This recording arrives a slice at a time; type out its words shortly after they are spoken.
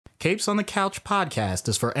Capes on the Couch podcast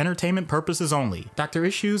is for entertainment purposes only. Dr.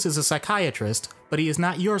 Issues is a psychiatrist, but he is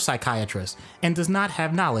not your psychiatrist and does not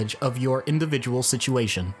have knowledge of your individual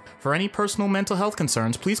situation. For any personal mental health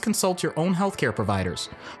concerns, please consult your own healthcare providers.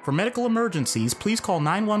 For medical emergencies, please call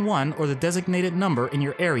 911 or the designated number in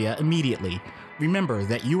your area immediately. Remember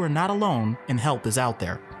that you are not alone and help is out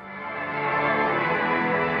there.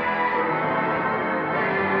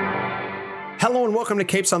 Hello and welcome to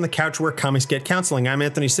Capes on the Couch, where comics get counseling. I'm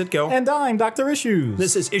Anthony Sitko. And I'm Dr. Issues.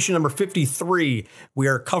 This is issue number 53. We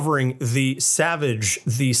are covering the savage,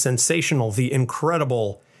 the sensational, the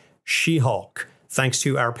incredible She-Hulk. Thanks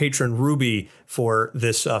to our patron Ruby for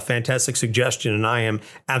this fantastic suggestion. And I am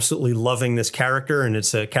absolutely loving this character. And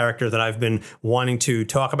it's a character that I've been wanting to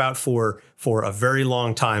talk about for a very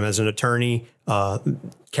long time as an attorney.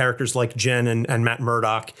 Characters like Jen and Matt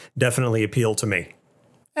Murdock definitely appeal to me.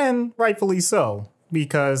 And rightfully so,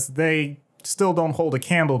 because they still don't hold a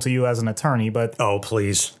candle to you as an attorney, but... Oh,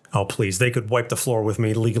 please. Oh, please. They could wipe the floor with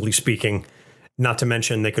me, legally speaking. Not to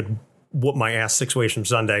mention they could whoop my ass 6 ways from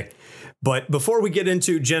Sunday. But before we get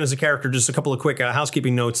into Jen as a character, just a couple of quick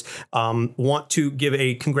housekeeping notes. Want to give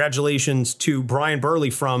a congratulations to Brian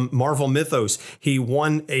Burley from Marvel Mythos. He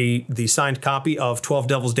won the signed copy of 12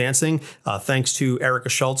 Devils Dancing. Thanks to Erica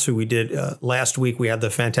Schultz, who we did last week. We had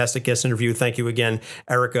the fantastic guest interview. Thank you again,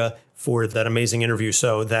 Erica, for that amazing interview.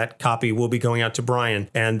 So that copy will be going out to Brian.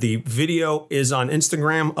 And the video is on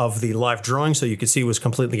Instagram of the live drawing, so you can see it was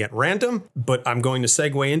completely at random. But I'm going to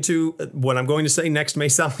segue into what I'm going to say next. May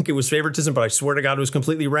sound like it was favoritism, but I swear to God, it was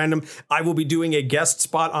completely random. I will be doing a guest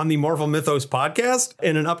spot on the Marvel Mythos podcast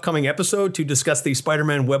in an upcoming episode to discuss the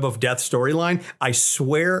Spider-Man Web of Death storyline. I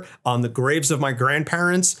swear on the graves of my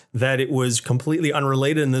grandparents that it was completely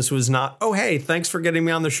unrelated, and this was not, oh, hey, thanks for getting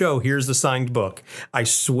me on the show. Here's the signed book. I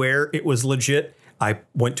swear it was legit. I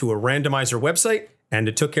went to a randomizer website and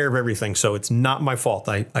it took care of everything. So it's not my fault.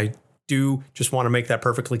 I do just want to make that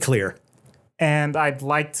perfectly clear. And I'd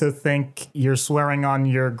like to think you're swearing on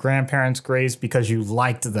your grandparents' graves because you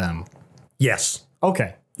liked them. Yes.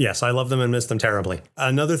 Okay. Yes, I love them and miss them terribly.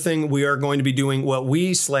 Another thing we are going to be doing, well,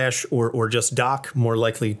 or just Doc, more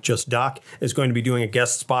likely just Doc, is going to be doing a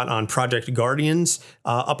guest spot on Project Guardians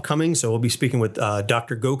upcoming. So we'll be speaking with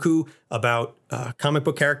Dr. Goku about comic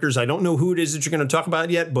book characters. I don't know who it is that you're going to talk about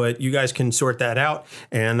yet, but you guys can sort that out,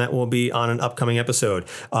 and that will be on an upcoming episode.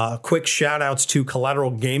 Quick shout outs to Collateral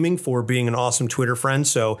Gaming for being an awesome Twitter friend,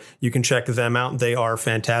 so you can check them out. They are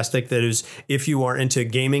fantastic. That is, if you are into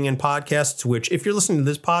gaming and podcasts, which if you're listening to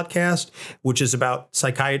this podcast, which is about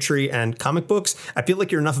psychiatry and comic books, I feel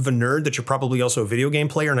like you're enough of a nerd that you're probably also a video game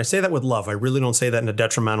player, and I say that with love. I really don't say that in a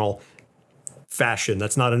detrimental fashion.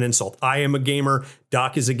 That's not an insult. I am a gamer.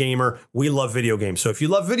 Doc is a gamer. We love video games. So if you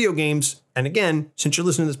love video games, and again, since you're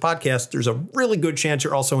listening to this podcast, there's a really good chance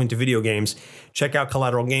you're also into video games. Check out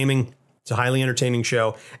Collateral Gaming. It's a highly entertaining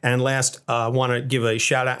show. And last, I want to give a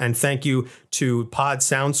shout out and thank you to Pod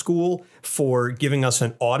Sound School for giving us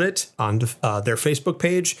an audit on their Facebook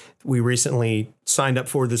page. We recently signed up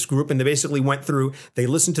for this group, and they basically went through, they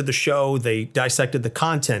listened to the show, they dissected the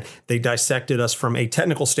content, they dissected us from a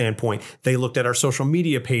technical standpoint, they looked at our social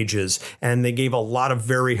media pages, and they gave a lot of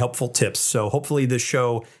very helpful tips. So hopefully this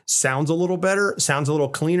show sounds a little better, sounds a little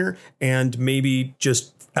cleaner, and maybe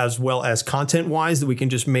just as well as content wise that we can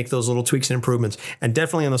just make those little tweaks and improvements. And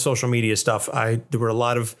definitely on the social media stuff, there were a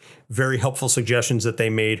lot of very helpful suggestions that they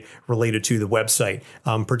made related to the website,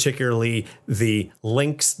 particularly the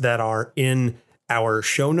links that are in our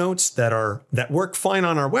show notes that work fine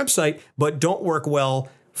on our website, but don't work well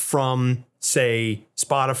from, say,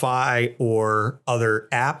 Spotify or other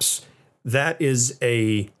apps. That is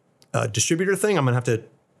a distributor thing. I'm going to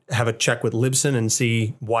have a check with Libsyn and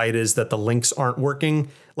see why it is that the links aren't working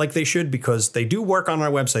like they should, because they do work on our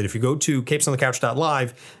website. If you go to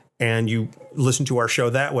capesonthecouch.live and you listen to our show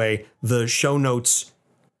that way, the show notes,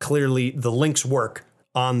 clearly the links work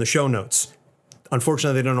on the show notes.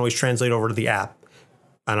 Unfortunately, they don't always translate over to the app.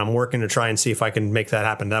 And I'm working to try and see if I can make that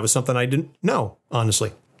happen. That was something I didn't know,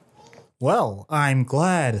 honestly. Well, I'm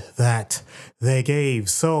glad that they gave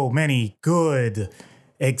so many good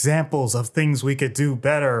examples of things we could do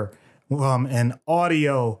better an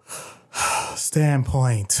audio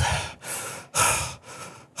standpoint.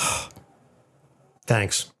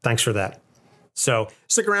 Thanks for that. So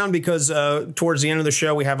stick around, because towards the end of the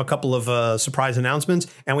show, we have a couple of surprise announcements,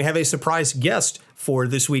 and we have a surprise guest for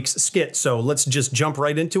this week's skit. So let's just jump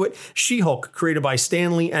right into it. She-Hulk, created by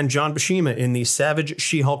Stan Lee and John Buscema in the Savage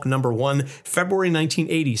She-Hulk #1, February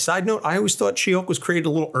 1980. Side note, I always thought She-Hulk was created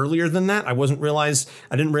a little earlier than that. I didn't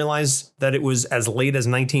realize that it was as late as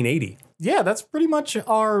 1980. Yeah, that's pretty much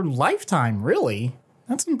our lifetime, really.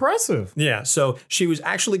 That's impressive. Yeah, so she was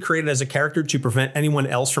actually created as a character to prevent anyone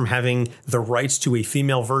else from having the rights to a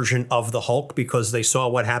female version of the Hulk, because they saw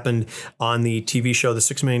what happened on the TV show The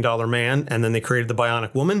 $6 Million Man, and then they created the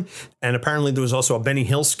Bionic Woman. And apparently there was also a Benny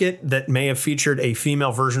Hill skit that may have featured a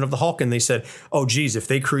female version of the Hulk, and they said, oh, geez, if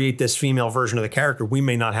they create this female version of the character, we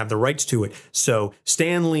may not have the rights to it. So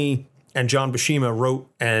Stan Lee and John Buscema wrote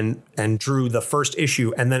and drew the first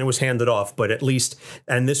issue, and then it was handed off. But at least,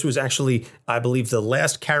 and this was actually, I believe, the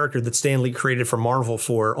last character that Stan Lee created for Marvel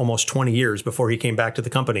for almost 20 years before he came back to the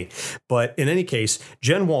company. But in any case,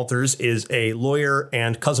 Jen Walters is a lawyer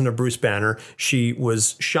and cousin of Bruce Banner. She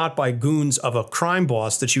was shot by goons of a crime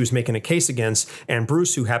boss that she was making a case against, and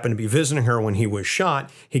Bruce, who happened to be visiting her when he was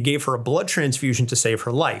shot, he gave her a blood transfusion to save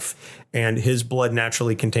her life. And his blood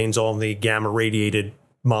naturally contains all the gamma radiated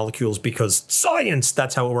molecules, because science,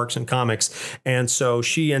 that's how it works in comics. And so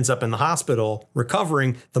she ends up in the hospital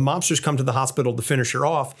recovering. The mobsters come to the hospital to finish her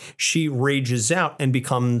off. She rages out and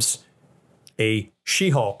becomes a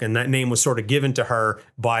She-Hulk, and that name was sort of given to her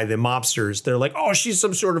by the mobsters. They're like, oh, she's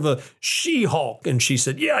some sort of a She-Hulk. And she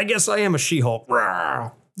said, yeah, I guess I am a She-Hulk.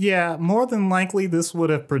 Rawr. Yeah, more than likely this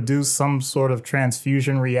would have produced some sort of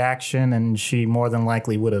transfusion reaction, and she more than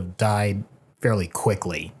likely would have died fairly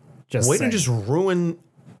quickly. Way to just ruin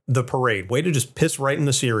the parade. Way to just piss right in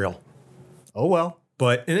the cereal. Oh, well.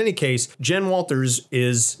 But in any case, Jen Walters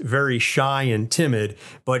is very shy and timid,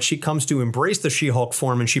 but she comes to embrace the She-Hulk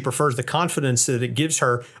form, and she prefers the confidence that it gives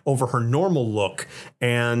her over her normal look.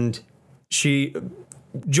 And she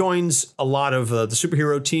joins a lot of the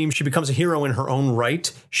superhero team. She becomes a hero in her own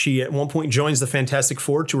right. She at one point joins the Fantastic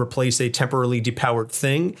Four to replace a temporarily depowered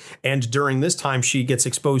Thing. And during this time, she gets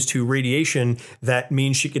exposed to radiation that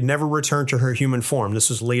means she could never return to her human form. This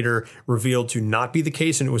was later revealed to not be the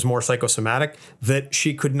case, and it was more psychosomatic, that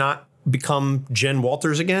she could not become Jen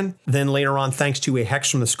Walters again. Then later on, thanks to a hex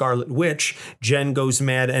from the Scarlet Witch, Jen goes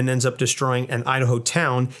mad and ends up destroying an Idaho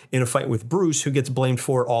town in a fight with Bruce, who gets blamed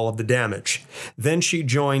for all of the damage. Then she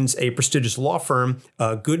joins a prestigious law firm,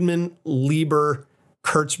 Goodman, Lieber,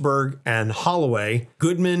 Kurtzberg, and Holloway.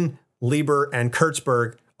 Goodman, Lieber, and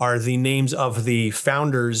Kurtzberg are the names of the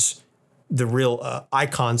founders, the real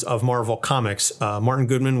icons of Marvel Comics. Martin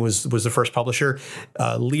Goodman was the first publisher.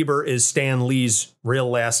 Lieber is Stan Lee's real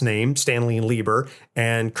last name, Stanley Lieber,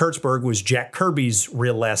 and Kurtzberg was Jack Kirby's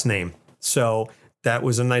real last name. So that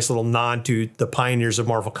was a nice little nod to the pioneers of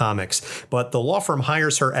Marvel Comics. But the law firm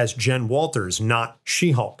hires her as Jen Walters, not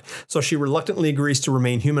She-Hulk. So she reluctantly agrees to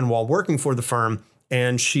remain human while working for the firm,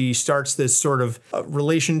 and she starts this sort of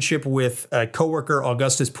relationship with a coworker,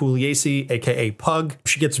 Augustus Pugliese, aka Pug.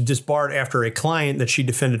 She gets disbarred after a client that she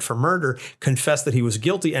defended for murder confessed that he was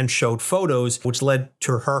guilty and showed photos, which led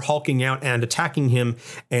to her hulking out and attacking him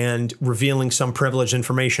and revealing some privileged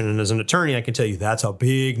information. And as an attorney, I can tell you that's a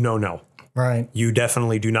big no-no. Right. You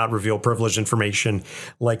definitely do not reveal privileged information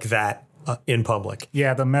like that in public.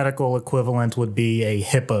 Yeah, the medical equivalent would be a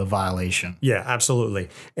HIPAA violation. Yeah, absolutely.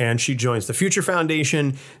 And she joins the Future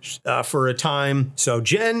Foundation for a time. So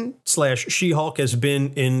Jen / She-Hulk has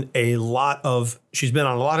been in she's been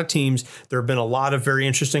on a lot of teams. There have been a lot of very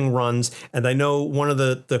interesting runs. And I know one of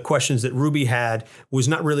the questions that Ruby had was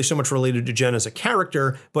not really so much related to Jen as a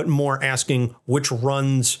character, but more asking which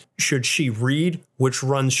runs should she read? Which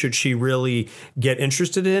runs should she really get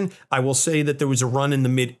interested in? I will say that there was a run in the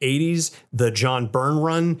mid-'80s, the John Byrne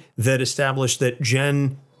run, that established that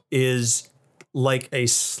Jen is like a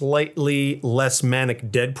slightly less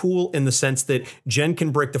manic Deadpool, in the sense that Jen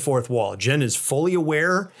can break the fourth wall. Jen is fully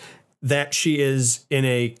aware that she is in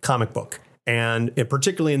a comic book. And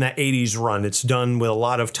particularly in that 80s run, it's done with a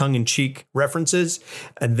lot of tongue-in-cheek references.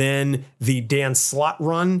 And then the Dan Slott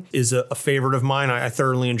run is a favorite of mine. I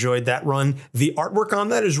thoroughly enjoyed that run. The artwork on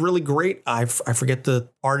that is really great. I forget the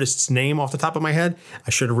artist's name off the top of my head. I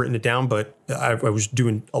should have written it down, but I was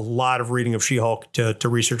doing a lot of reading of She-Hulk to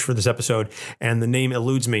research for this episode, and the name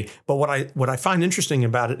eludes me. But what I find interesting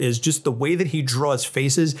about it is just the way that he draws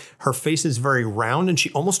faces. Her face is very round, and she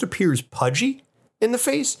almost appears pudgy in the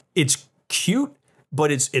face. It's cute, but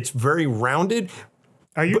it's very rounded.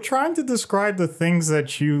 Are you trying to describe the things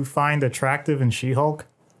that you find attractive in She-Hulk?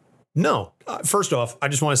 No. First off, I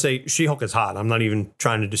just want to say She-Hulk is hot. I'm not even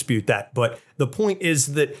trying to dispute that. But the point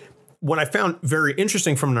is that what I found very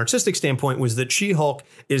interesting from an artistic standpoint was that She-Hulk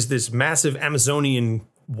is this massive Amazonian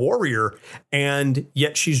warrior, and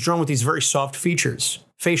yet she's drawn with these very soft features,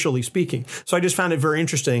 facially speaking. So I just found it very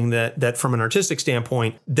interesting that from an artistic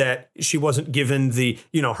standpoint, that she wasn't given the,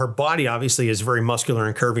 her body obviously is very muscular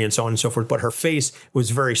and curvy and so on and so forth, but her face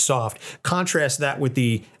was very soft. Contrast that with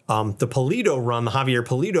the Pulido run, the Javier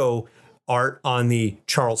Pulido art on the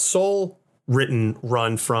Charles Soule written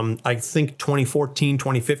run from, I think, 2014,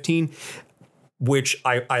 2015, which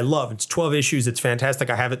I love. It's 12 issues. It's fantastic.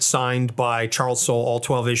 I have it signed by Charles Soule, all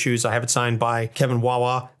 12 issues. I have it signed by Kevin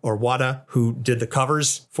Wada, who did the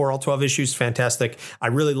covers for all 12 issues. Fantastic. I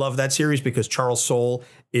really love that series because Charles Soule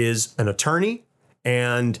is an attorney.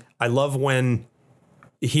 And I love when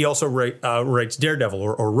he also writes Daredevil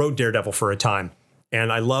or wrote Daredevil for a time.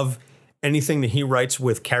 And I love anything that he writes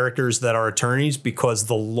with characters that are attorneys because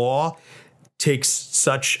the law takes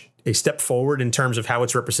such a step forward in terms of how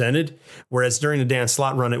it's represented. Whereas during the Dan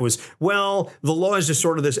Slott run, it was, well, the law is just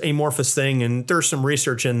sort of this amorphous thing and there's some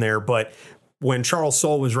research in there. But when Charles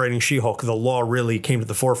Soule was writing She-Hulk, the law really came to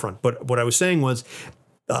the forefront. But what I was saying was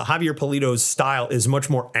Javier Pulido's style is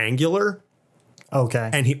much more angular.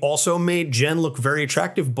 Okay. And he also made Jen look very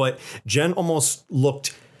attractive, but Jen almost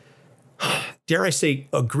looked, dare I say,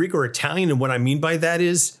 a Greek or Italian. And what I mean by that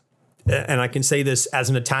is, and I can say this as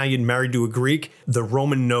an Italian married to a Greek, the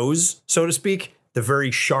Roman nose, so to speak, the very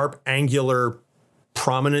sharp, angular,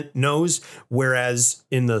 prominent nose. Whereas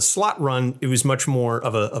in the Slott run, it was much more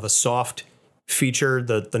of a soft feature.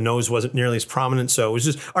 The nose wasn't nearly as prominent. So it was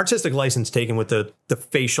just artistic license taken with the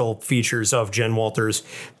facial features of Jen Walters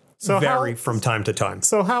vary from time to time.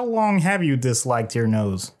 So how long have you disliked your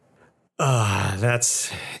nose?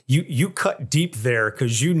 That's you cut deep there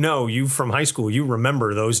because you from high school, you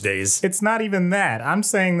remember those days. It's not even that. I'm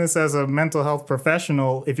saying this as a mental health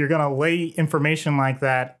professional. If you're going to lay information like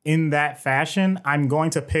that in that fashion, I'm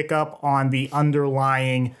going to pick up on the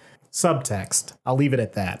underlying subtext. I'll leave it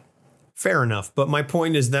at that. Fair enough. But my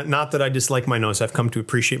point is that not that I dislike my nose. I've come to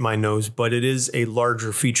appreciate my nose, but it is a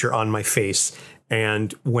larger feature on my face.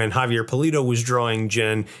 And when Javier Pulido was drawing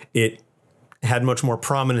Jen, it had much more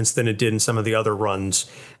prominence than it did in some of the other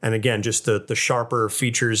runs. And again, just the sharper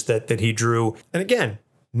features that he drew. And again,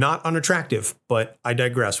 not unattractive, but I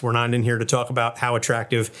digress. We're not in here to talk about how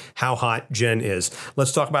attractive, how hot Jen is.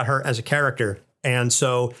 Let's talk about her as a character. And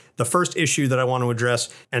so the first issue that I want to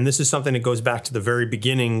address, and this is something that goes back to the very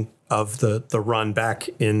beginning of the run back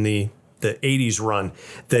in the 80s run,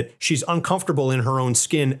 that she's uncomfortable in her own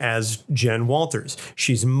skin as Jen Walters.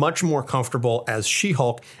 She's much more comfortable as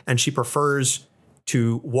She-Hulk, and she prefers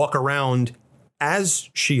to walk around as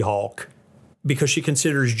She-Hulk because she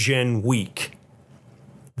considers Jen weak.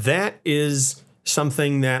 That is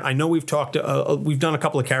something that I know we've talked, we've done a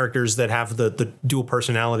couple of characters that have the dual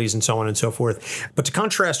personalities and so on and so forth. But to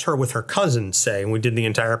contrast her with her cousin, say, and we did the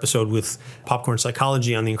entire episode with Popcorn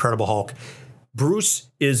Psychology on The Incredible Hulk, Bruce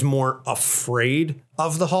is more afraid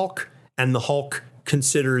of the Hulk, and the Hulk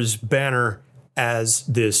considers Banner as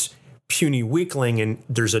this puny weakling, and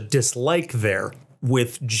there's a dislike there.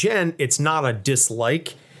 With Jen, it's not a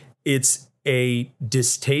dislike, it's a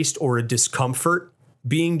distaste or a discomfort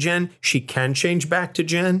being Jen. She can change back to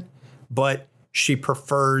Jen, but she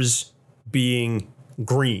prefers being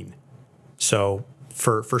green. So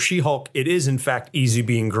for She-Hulk, it is in fact easy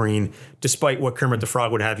being green, despite what Kermit the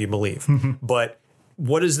Frog would have you believe. But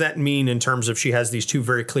what does that mean in terms of she has these two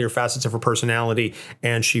very clear facets of her personality,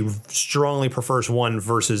 and she strongly prefers one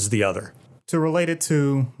versus the other? To relate it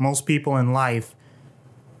to most people in life,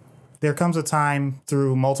 there comes a time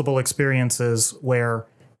through multiple experiences where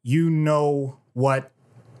you know what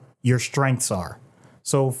your strengths are.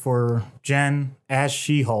 So for Jen as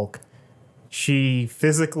She-Hulk, she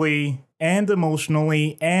physically and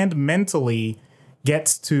emotionally and mentally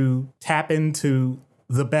gets to tap into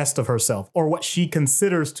the best of herself, or what she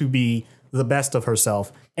considers to be the best of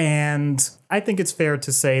herself. And I think it's fair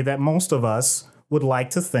to say that most of us would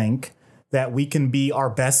like to think that we can be our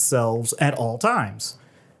best selves at all times.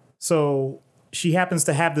 So she happens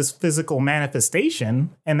to have this physical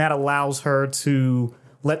manifestation, and that allows her to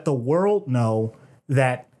let the world know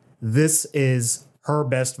that this is her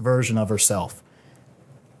best version of herself.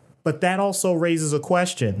 But that also raises a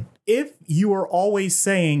question. If you are always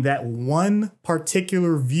saying that one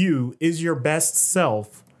particular view is your best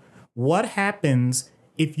self, what happens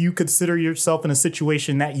if you consider yourself in a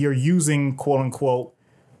situation that you're using, quote unquote,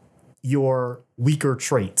 your weaker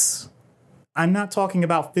traits? I'm not talking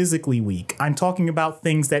about physically weak. I'm talking about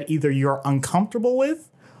things that either you're uncomfortable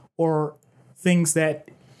with or things that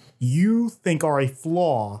you think are a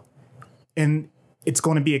flaw, and it's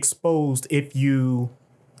going to be exposed if you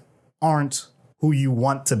aren't who you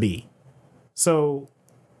want to be. So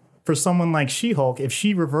for someone like She-Hulk, if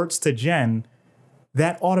she reverts to Jen,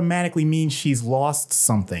 that automatically means she's lost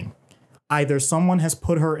something. Either someone has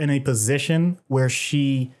put her in a position where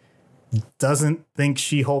she doesn't think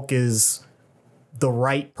She-Hulk is the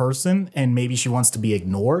right person and maybe she wants to be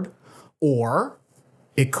ignored, or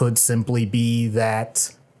it could simply be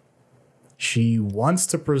that She wants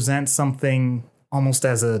to present something almost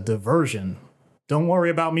as a diversion. Don't worry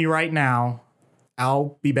about me right now.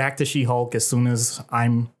 I'll be back to She-Hulk as soon as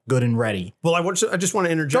I'm good and ready. Well, I just want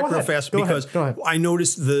to interject real fast because I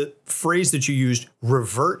noticed the phrase that you used,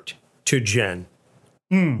 revert to Jen,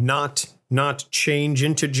 not change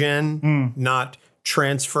into Jen, not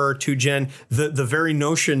transfer to Jen. The very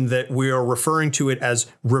notion that we are referring to it as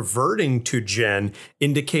reverting to Jen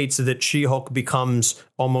indicates that She-Hulk becomes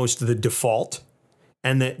almost the default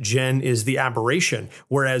and that Jen is the aberration,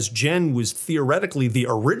 whereas Jen was theoretically the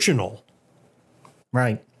original.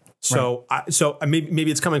 Right. So,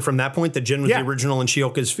 maybe it's coming from that point that Jen was the original and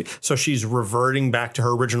She-Hulk is, so she's reverting back to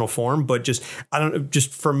her original form. But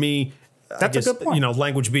just for me, that's a good point.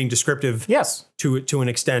 Language being descriptive, yes, to an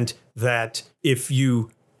extent that if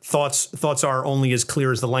you thoughts are only as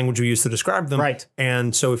clear as the language you use to describe them, right?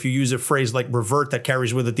 And so if you use a phrase like revert, that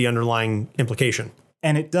carries with it the underlying implication,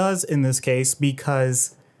 and it does in this case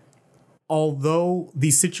because although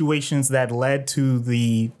the situations that led to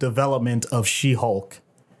the development of She-Hulk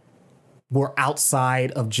were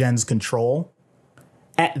outside of Jen's control,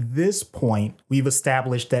 at this point, we've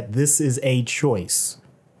established that this is a choice.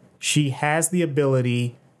 She has the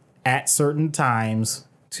ability at certain times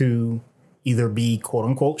to either be quote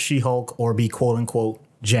unquote She-Hulk or be quote unquote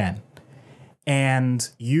Jen. And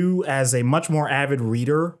you, as a much more avid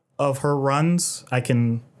reader of her runs, I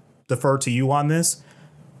can defer to you on this.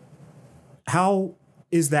 How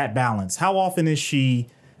is that balance? How often is she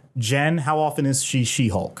Jen? How often is she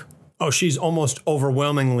She-Hulk? Oh, she's almost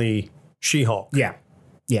overwhelmingly She-Hulk. Yeah.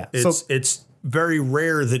 Yeah. It's very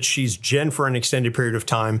rare that she's Jen for an extended period of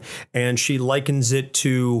time. And she likens it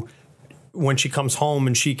to when she comes home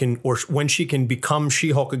and when she can become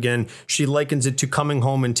She-Hulk again, she likens it to coming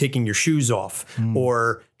home and taking your shoes off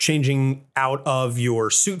or changing out of your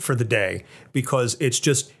suit for the day, because it's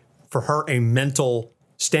just, for her, a mental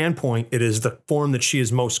standpoint, it is the form that she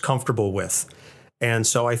is most comfortable with. And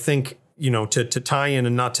so I think, to tie in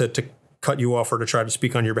and not to cut you off or to try to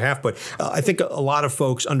speak on your behalf, but I think a lot of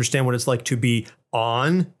folks understand what it's like to be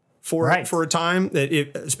on for a time,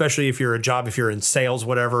 especially if you're in sales,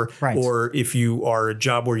 whatever, or if you are a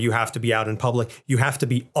job where you have to be out in public, you have to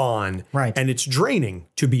be on, and it's draining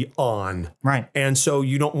to be on, and so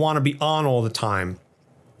you don't want to be on all the time.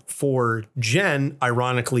 For Jen,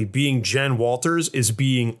 ironically, being Jen Walters is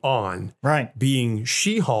being on. Being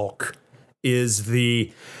She-Hulk is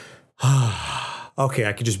the okay,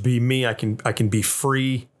 I can just be me. I can be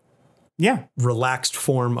free. Yeah. Relaxed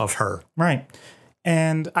form of her. Right.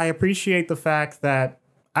 And I appreciate the fact that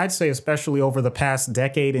I'd say, especially over the past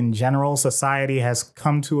decade in general, society has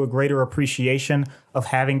come to a greater appreciation of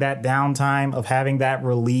having that downtime, of having that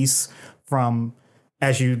release from,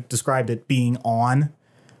 as you described it, being on.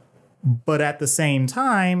 But at the same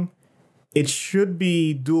time, it should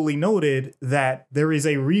be duly noted that there is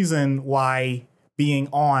a reason why being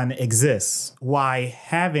on exists, why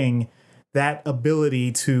having that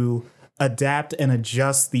ability to adapt and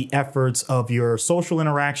adjust the efforts of your social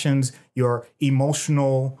interactions, your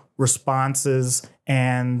emotional responses,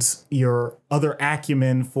 and your other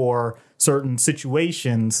acumen for certain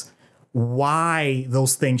situations, why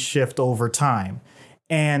those things shift over time.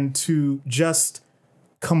 And to just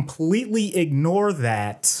completely ignore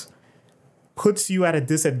that puts you at a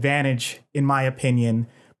disadvantage, in my opinion,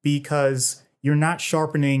 because you're not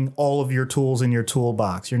sharpening all of your tools in your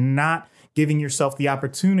toolbox. You're not giving yourself the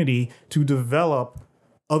opportunity to develop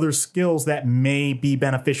other skills that may be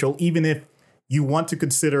beneficial, even if you want to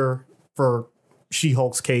consider, for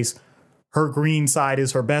She-Hulk's case, her green side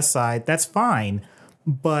is her best side. That's fine.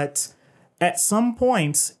 But at some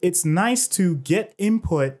points, it's nice to get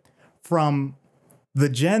input from the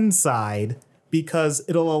Jen side, because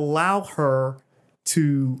it'll allow her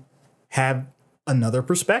to have another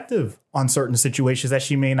perspective on certain situations that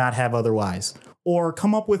she may not have otherwise, or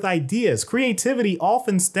come up with ideas. Creativity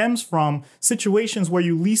often stems from situations where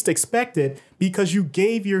you least expect it, because you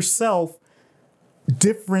gave yourself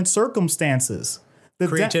different circumstances.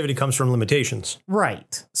 Creativity comes from limitations.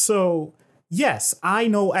 Right. So, yes, I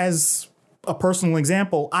know, as a personal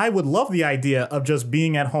example, I would love the idea of just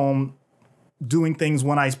being at home doing things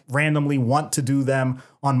when I randomly want to do them,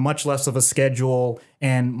 on much less of a schedule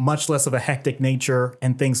and much less of a hectic nature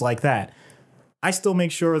and things like that. I still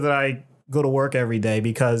make sure that I go to work every day,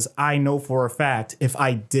 because I know for a fact if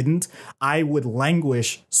I didn't, I would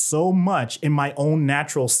languish so much in my own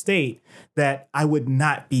natural state that I would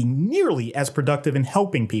not be nearly as productive in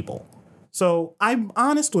helping people. So I'm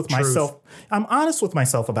honest with myself. I'm honest with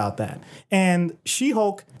myself about that. And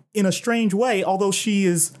She-Hulk, in a strange way, although she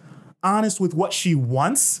is honest with what she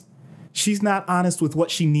wants, she's not honest with what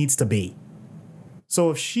she needs to be. So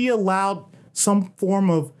if she allowed some form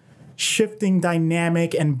of shifting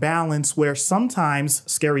dynamic and balance where sometimes,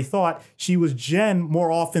 scary thought, she was Jen more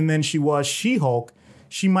often than she was She-Hulk,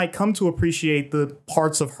 she might come to appreciate the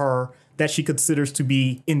parts of her that she considers to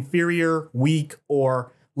be inferior, weak,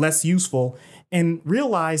 or less useful, and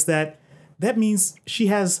realize that that means she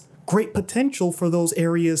has great potential for those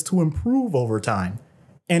areas to improve over time.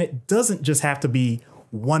 And it doesn't just have to be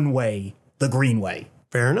one way, the green way.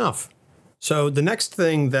 Fair enough. So the next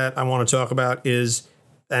thing that I want to talk about is,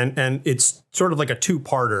 and it's sort of like a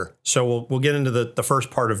two-parter. So we'll get into the first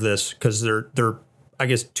part of this because they're I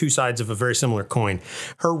guess two sides of a very similar coin.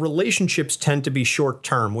 Her relationships tend to be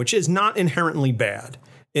short-term, which is not inherently bad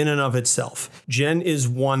in and of itself. Jen is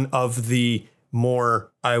one of the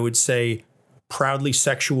more, I would say, proudly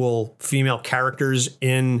sexual female characters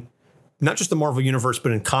in not just the Marvel Universe,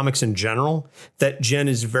 but in comics in general, that Jen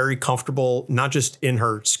is very comfortable, not just in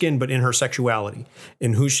her skin, but in her sexuality,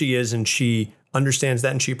 in who she is. And she understands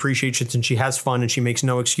that and she appreciates it and she has fun and she makes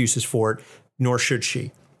no excuses for it, nor should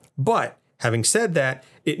she. But having said that,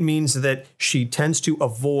 it means that she tends to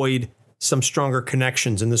avoid some stronger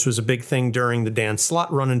connections. And this was a big thing during the Dan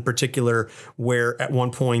Slott run in particular, where at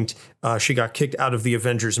one point she got kicked out of the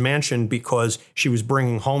Avengers Mansion because she was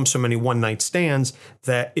bringing home so many one-night stands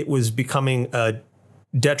that it was becoming a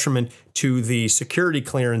detriment to the security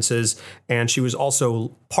clearances. And she was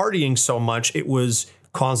also partying so much, it was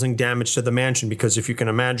causing damage to the mansion, because if you can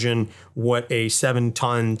imagine what a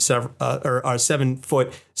 7-ton, or a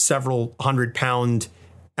 7-foot, several 100-pound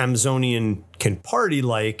Amazonian can party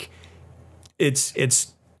like,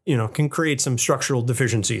 it's can create some structural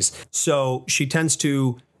deficiencies. So she tends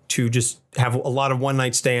to just have a lot of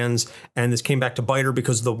one-night stands, and this came back to bite her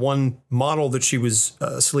because the one model that she was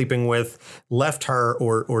sleeping with left her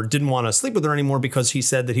or didn't want to sleep with her anymore because he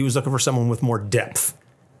said that he was looking for someone with more depth.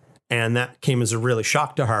 And that came as a really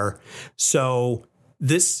shock to her. So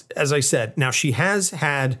this, as I said, now she has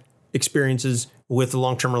had experiences with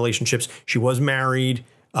long-term relationships. She was married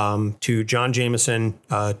to John Jameson,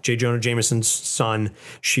 J. Jonah Jameson's son.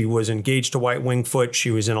 She was engaged to White Wingfoot. She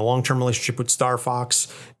was in a long-term relationship with Star Fox,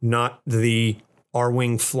 not the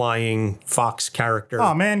R-Wing flying Fox character.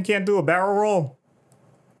 Oh, man, can't do a barrel roll.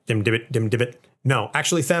 Dim dibbit. No,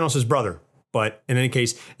 actually Thanos' brother. But in any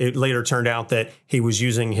case, it later turned out that he was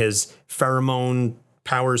using his pheromone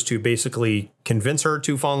powers to basically convince her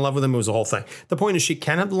to fall in love with him. It was a whole thing. The point is she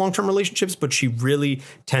can have the long-term relationships, but she really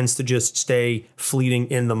tends to just stay fleeting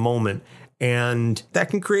in the moment. And that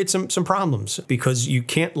can create some problems because you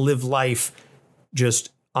can't live life just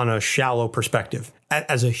on a shallow perspective.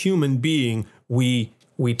 As a human being, we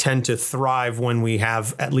tend to thrive when we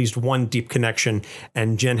have at least one deep connection,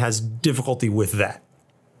 and Jen has difficulty with that.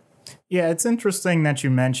 Yeah, it's interesting that you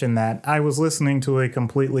mentioned that. I was listening to a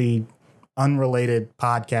completely unrelated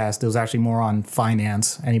podcast. It was actually more on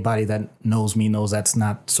finance. Anybody that knows me knows that's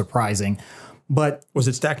not surprising. But was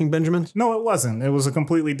it Stacking Benjamins? No, it wasn't. It was a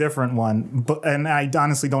completely different one. And I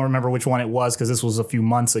honestly don't remember which one it was because this was a few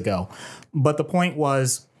months ago. But the point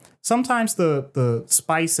was, sometimes the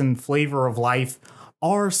spice and flavor of life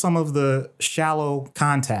are some of the shallow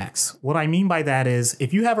contacts. What I mean by that is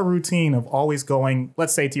if you have a routine of always going,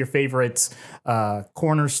 let's say, to your favorite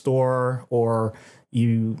corner store, or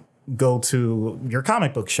you go to your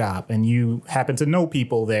comic book shop and you happen to know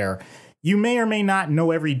people there, you may or may not know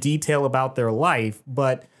every detail about their life,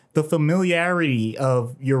 but the familiarity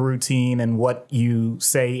of your routine and what you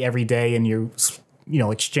say every day and you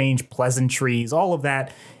exchange pleasantries, all of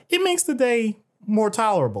that, it makes the day more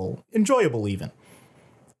tolerable, enjoyable even.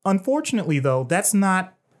 Unfortunately, though, that's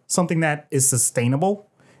not something that is sustainable.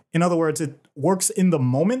 In other words, it works in the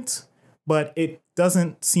moment, but it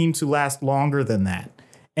doesn't seem to last longer than that.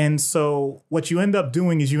 And so what you end up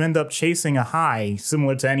doing is you end up chasing a high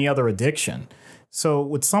similar to any other addiction. So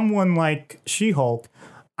with someone like She-Hulk,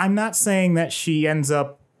 I'm not saying that she ends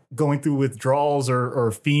up going through withdrawals or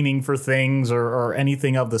fiending for things or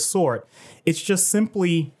anything of the sort. It's just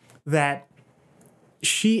simply that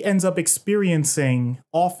she ends up experiencing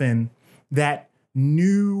often that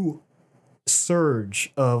new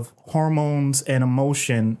surge of hormones and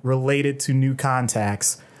emotion related to new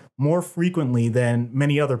contacts more frequently than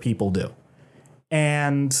many other people do.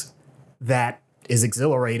 And that is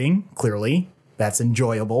exhilarating, clearly. That's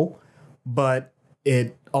enjoyable, but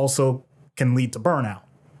it also can lead to burnout.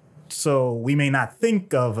 So we may not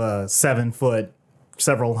think of a 7-foot,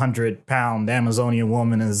 several 100-pound Amazonian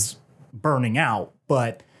woman as burning out,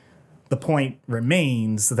 but the point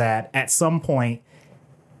remains that at some point,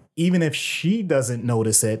 even if she doesn't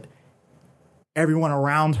notice it, everyone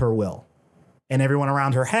around her will, and everyone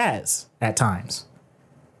around her has at times.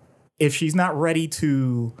 if she's not ready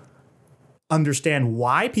to understand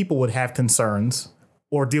why people would have concerns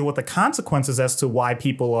or deal with the consequences as to why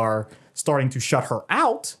people are starting to shut her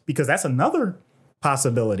out, because that's another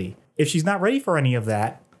possibility. If she's not ready for any of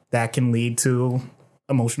that, that can lead to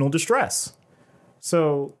emotional distress.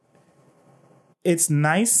 So it's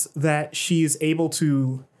nice that she is able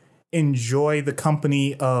to enjoy the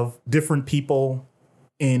company of different people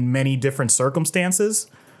in many different circumstances,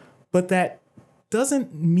 but that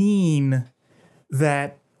doesn't mean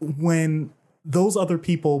that when those other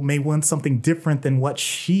people may want something different than what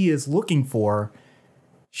she is looking for,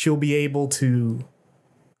 she'll be able to,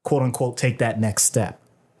 quote unquote, take that next step.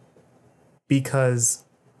 Because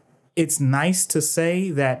it's nice to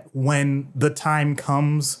say that when the time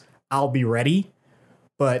comes, I'll be ready.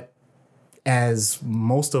 But as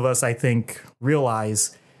most of us, I think,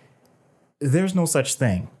 realize, there's no such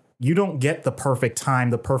thing. You don't get the perfect time,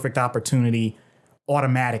 the perfect opportunity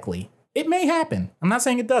automatically. It may happen. I'm not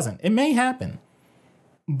saying it doesn't. It may happen.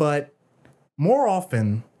 But more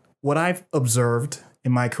often, what I've observed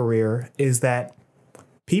in my career is that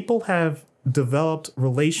people have developed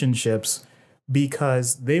relationships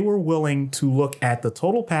because they were willing to look at the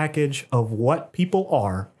total package of what people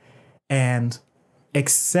are and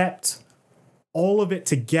accept all of it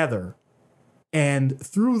together, and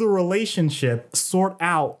through the relationship sort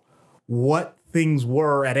out what things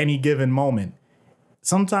were at any given moment.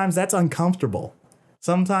 Sometimes that's uncomfortable.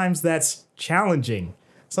 Sometimes that's challenging.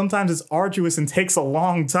 Sometimes it's arduous and takes a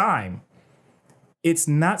long time. It's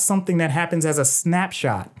not something that happens as a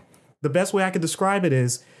snapshot. The best way I could describe it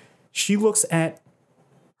is she looks at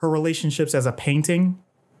her relationships as a painting,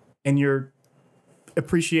 and you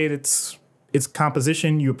appreciate its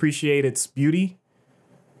composition, you appreciate its beauty.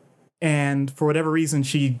 And for whatever reason,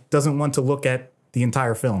 she doesn't want to look at the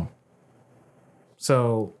entire film.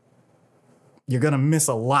 So you're going to miss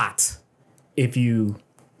a lot if you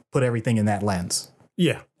put everything in that lens.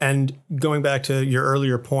 Yeah. And going back to your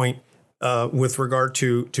earlier point with regard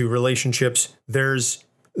to relationships, there's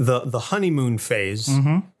the honeymoon phase,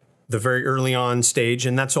 the very early on stage.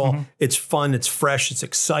 And that's all. It's fun. It's fresh. It's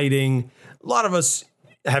exciting. A lot of us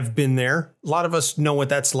have been there. A lot of us know what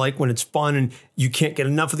that's like when it's fun and you can't get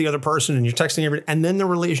enough of the other person and you're texting everybody. And then the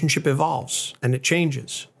relationship evolves and it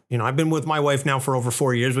changes. You know, I've been with my wife now for over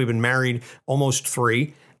 4 years. We've been married almost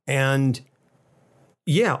 3. And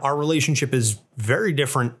yeah, our relationship is very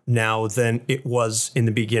different now than it was in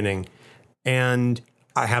the beginning. And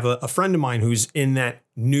I have a friend of mine who's in that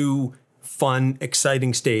new, fun,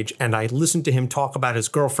 exciting stage. And I listened to him talk about his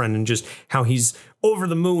girlfriend and just how he's over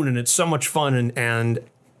the moon and it's so much fun. And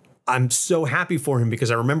I'm so happy for him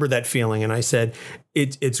because I remember that feeling. And I said,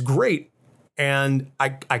 it's great. And I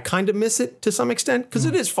kind of miss it to some extent because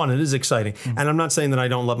it is fun. It is exciting. And I'm not saying that I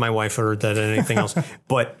don't love my wife or that anything else,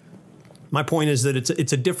 but my point is that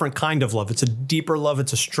it's a different kind of love. It's a deeper love.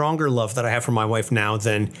 It's a stronger love that I have for my wife now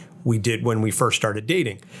than we did when we first started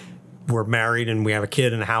dating. We're married and we have a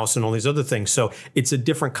kid and a house and all these other things. So it's a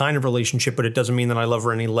different kind of relationship, but it doesn't mean that I love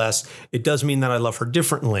her any less. It does mean that I love her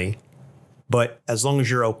differently. But as long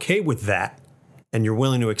as you're okay with that and you're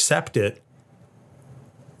willing to accept it,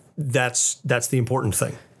 that's the important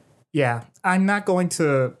thing. Yeah, I'm not going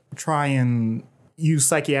to try and use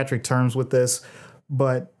psychiatric terms with this,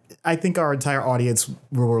 but I think our entire audience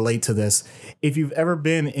will relate to this. If you've ever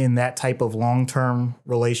been in that type of long-term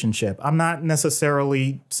relationship, I'm not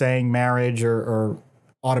necessarily saying marriage or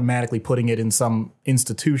automatically putting it in some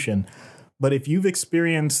institution, but if you've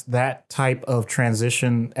experienced that type of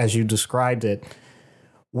transition as you described it,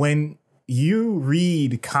 when you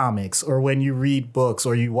read comics or when you read books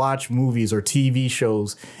or you watch movies or TV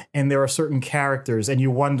shows and there are certain characters and you're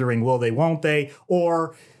wondering, will they, won't they?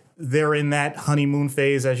 Or they're in that honeymoon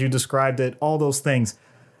phase, as you described it, all those things.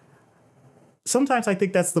 Sometimes I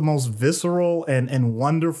think that's the most visceral and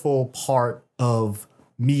wonderful part of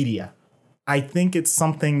media. I think it's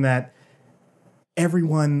something that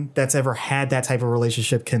everyone that's ever had that type of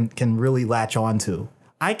relationship can really latch on to.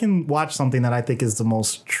 I can watch something that I think is the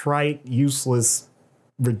most trite, useless,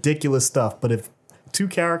 ridiculous stuff. But if two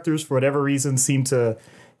characters, for whatever reason, seem to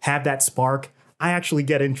have that spark, I actually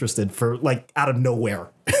get interested for like out of nowhere.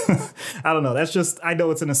 I don't know. That's just, I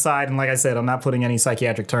know it's an aside. And like I said, I'm not putting any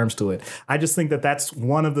psychiatric terms to it. I just think that that's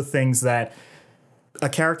one of the things that a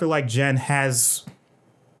character like Jen has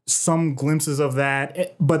some glimpses of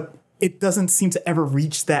that, but it doesn't seem to ever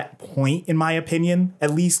reach that point, in my opinion,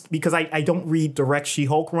 at least because I don't read direct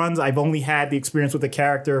She-Hulk runs. I've only had the experience with the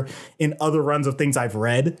character in other runs of things I've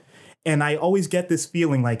read. And I always get this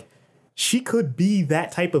feeling like she could be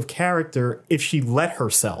that type of character if she let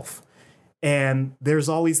herself. And there's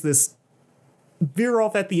always this veer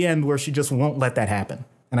off at the end where she just won't let that happen.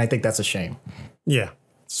 And I think that's a shame. Yeah.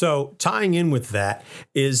 So tying in with that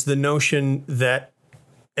is the notion that,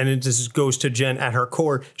 and it just goes to Jen at her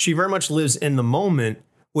core, she very much lives in the moment,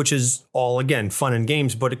 which is all, again, fun and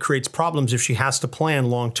games, but it creates problems if she has to plan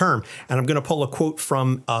long term. And I'm going to pull a quote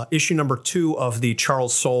from issue number 2 of the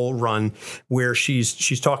Charles Soule run, where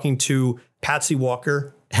she's talking to Patsy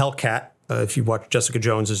Walker, Hellcat, if you watch Jessica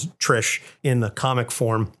Jones as Trish in the comic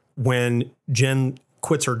form, when Jen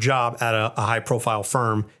quits her job at a high profile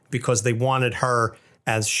firm because they wanted her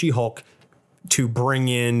as She-Hulk to bring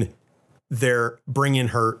in her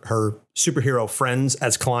superhero friends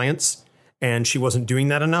as clients. And she wasn't doing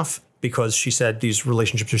that enough because she said these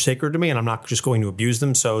relationships are sacred to me and I'm not just going to abuse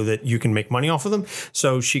them so that you can make money off of them.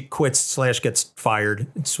 So she quits / gets fired.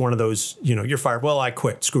 It's one of those, you're fired. Well, I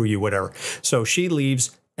quit. Screw you, whatever. So she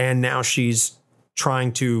leaves and now she's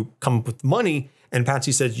trying to come up with money. And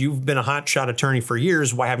Patsy says, you've been a hotshot attorney for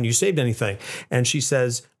years. Why haven't you saved anything? And she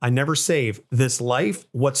says, I never save. This life,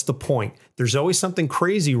 what's the point? There's always something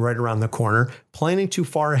crazy right around the corner. Planning too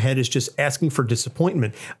far ahead is just asking for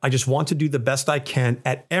disappointment. I just want to do the best I can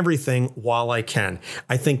at everything while I can.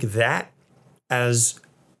 I think that, as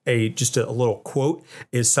just a little quote,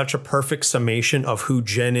 is such a perfect summation of who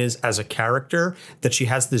Jen is as a character, that she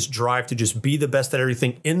has this drive to just be the best at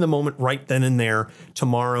everything in the moment, right then and there.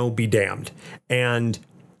 Tomorrow be damned. And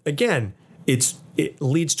again, it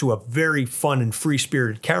leads to a very fun and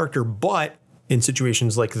free-spirited character, but in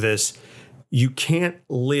situations like this, you can't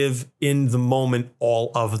live in the moment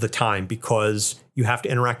all of the time because you have to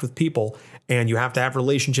interact with people and you have to have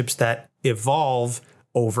relationships that evolve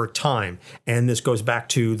over time. And this goes back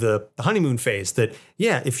to the honeymoon phase that,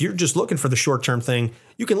 yeah, if you're just looking for the short-term thing,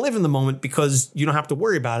 you can live in the moment because you don't have to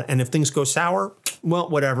worry about it. And if things go sour, well,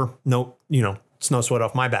 whatever. No, it's no sweat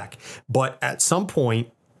off my back. But at some point,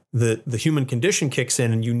 the human condition kicks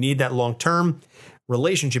in and you need that long-term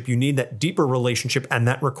relationship. You need that deeper relationship, and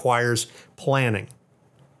that requires planning.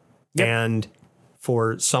 Yep. And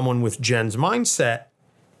for someone with Jen's mindset,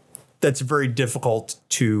 that's very difficult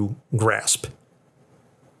to grasp.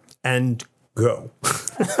 And go.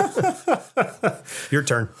 Your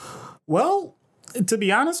turn. Well, to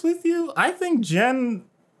be honest with you, I think Jen,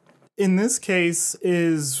 in this case,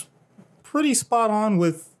 is pretty spot on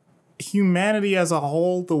with humanity as a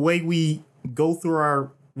whole, the way we go through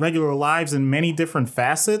our regular lives in many different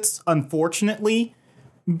facets, unfortunately,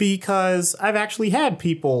 because I've actually had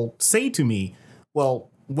people say to me,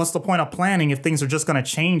 well, what's the point of planning if things are just going to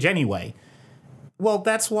change anyway? Well,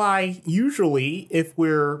 that's why usually if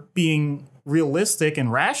we're being realistic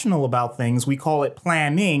and rational about things, we call it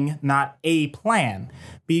planning, not a plan,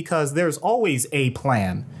 because there's always a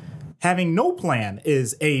plan. Having no plan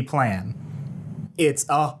is a plan. It's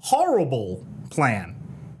a horrible plan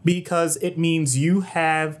because it means you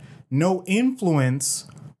have no influence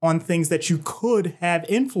on things that you could have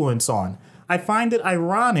influence on. I find it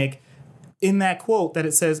ironic in that quote that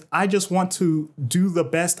it says, I just want to do the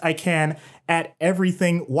best I can at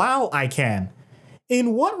everything while I can.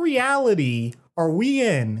 In what reality are we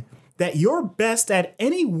in that your best at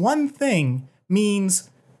any one thing means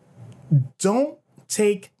don't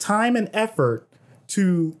take time and effort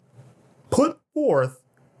to put forth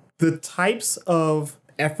the types of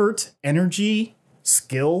effort, energy,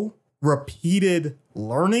 skill, repeated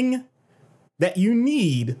learning that you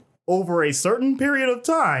need over a certain period of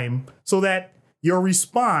time so that your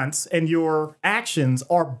response and your actions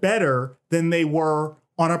are better than they were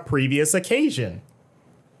on a previous occasion.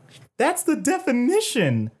 That's the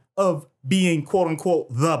definition of being, quote unquote,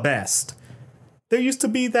 the best. There used to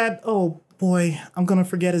be that, oh boy, I'm going to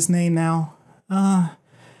forget his name now.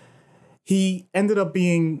 He ended up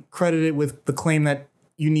being credited with the claim that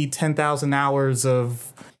you need 10,000 hours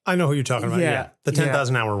of... I know who you're talking about. Yeah. The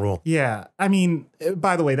 10,000 hour rule. Yeah. I mean,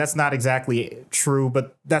 by the way, that's not exactly true,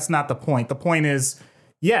 but that's not the point. The point is,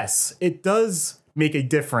 yes, it does make a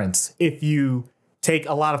difference if you take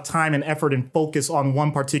a lot of time and effort and focus on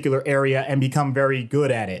one particular area and become very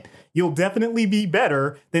good at it. You'll definitely be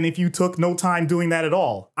better than if you took no time doing that at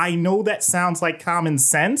all. I know that sounds like common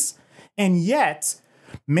sense, and yet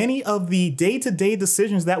many of the day-to-day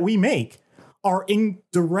decisions that we make are in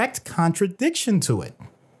direct contradiction to it.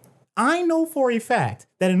 I know for a fact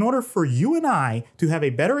that in order for you and I to have a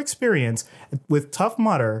better experience with Tough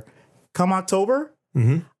Mudder come October,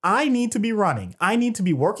 I need to be running. I need to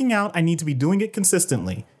be working out. I need to be doing it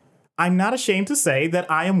consistently. I'm not ashamed to say that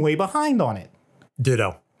I am way behind on it.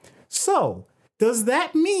 Ditto. So, does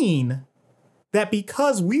that mean that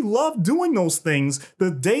because we love doing those things,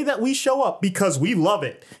 the day that we show up because we love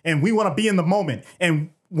it and we want to be in the moment,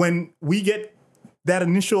 and when we get that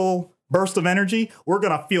initial burst of energy, we're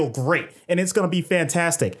going to feel great and it's going to be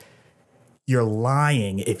fantastic. You're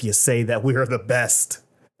lying if you say that we're the best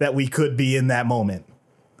that we could be in that moment.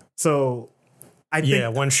 So I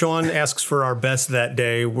think when Sean asks for our best that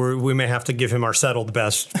day, we may have to give him our settled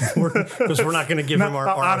best because we're not going to give him our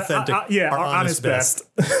authentic, our honest best.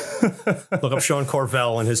 Look up Sean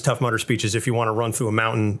Corvell and his Tough Mudder speeches if you want to run through a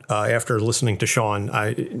mountain after listening to Sean.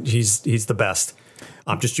 He's the best.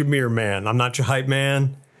 I'm just your mirror man. I'm not your hype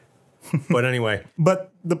man. But anyway.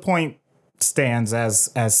 But the point stands as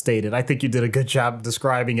stated. I think you did a good job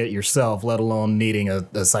describing it yourself, let alone needing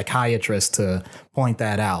a psychiatrist to point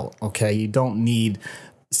that out. Okay, you don't need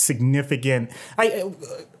significant.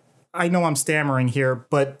 I know I'm stammering here,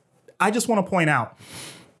 but I just want to point out,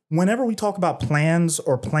 whenever we talk about plans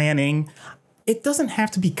or planning, it doesn't have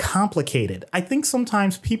to be complicated. I think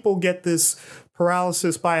sometimes people get this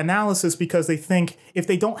paralysis by analysis because they think if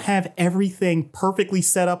they don't have everything perfectly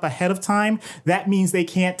set up ahead of time, that means they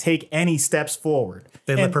can't take any steps forward.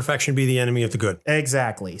 They let perfection be the enemy of the good.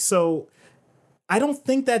 Exactly. So I don't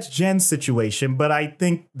think that's Jen's situation, but I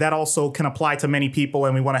think that also can apply to many people,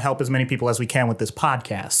 and we want to help as many people as we can with this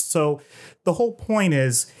podcast. So the whole point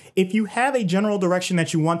is, if you have a general direction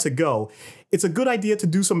that you want to go, it's a good idea to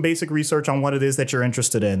do some basic research on what it is that you're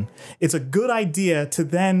interested in. It's a good idea to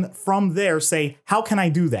then from there say, how can I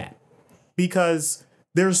do that? Because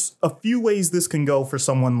there's a few ways this can go for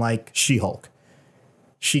someone like She-Hulk.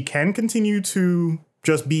 She can continue to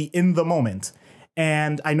just be in the moment.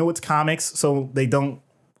 And I know it's comics, so they don't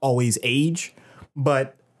always age,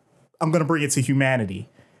 but I'm going to bring it to humanity.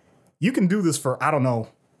 You can do this for, I don't know,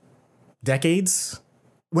 decades.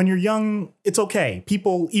 When you're young, it's okay.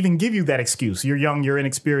 People even give you that excuse. You're young, you're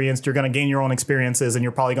inexperienced, you're going to gain your own experiences, and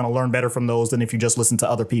you're probably going to learn better from those than if you just listen to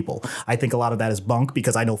other people. I think a lot of that is bunk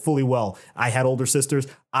because I know fully well I had older sisters.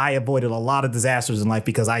 I avoided a lot of disasters in life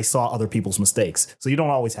because I saw other people's mistakes. So you don't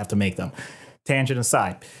always have to make them. Tangent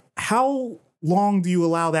aside. How long do you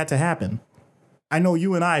allow that to happen? I know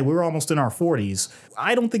you and we're almost in our 40s.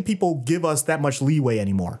 I don't think people give us that much leeway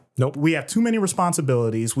anymore. Nope. We have too many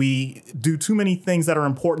responsibilities. We do too many things that are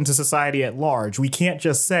important to society at large. We can't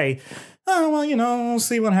just say, oh, well, we'll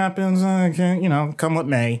see what happens. Come what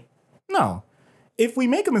may. No. If we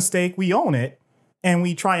make a mistake, we own it and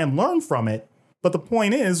we try and learn from it. But the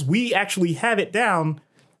point is, we actually have it down,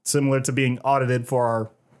 similar to being audited for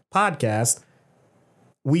our podcast.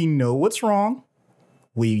 We know what's wrong.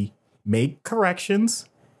 We make corrections,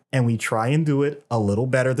 and we try and do it a little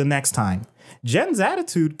better the next time. Jen's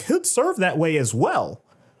attitude could serve that way as well,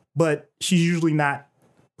 but she's usually not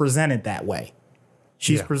presented that way.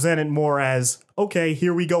 She's presented more as, okay,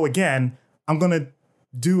 here we go again. I'm going to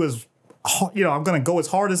do I'm going to go as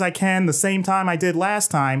hard as I can the same time I did last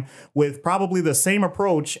time with probably the same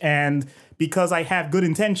approach. And because I have good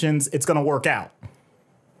intentions, it's going to work out.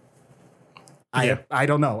 I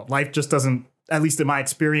don't know. Life just doesn't, at least in my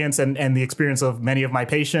experience and the experience of many of my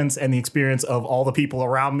patients and the experience of all the people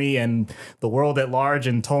around me and the world at large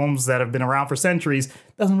and tomes that have been around for centuries,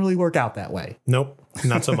 doesn't really work out that way. Nope,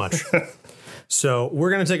 not so much. So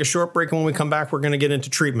we're going to take a short break, and when we come back, we're going to get into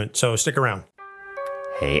treatment. So stick around.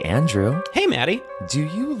 Hey, Andrew. Hey, Maddie. Do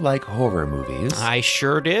you like horror movies? I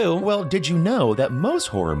sure do. Well, did you know that most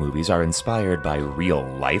horror movies are inspired by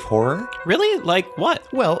real-life horror? Really? Like what?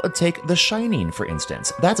 Well, take The Shining, for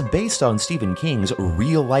instance. That's based on Stephen King's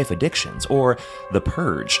real-life addictions, or The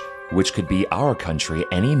Purge, which could be our country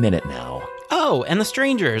any minute now. Oh, and The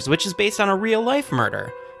Strangers, which is based on a real-life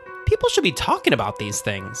murder. People should be talking about these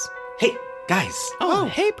things. Hey, guys. Oh,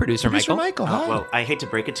 hey, Producer Michael. Hi. Well, I hate to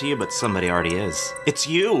break it to you, but somebody already is. It's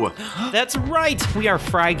you. That's right. We are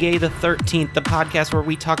Friday the 13th, the podcast where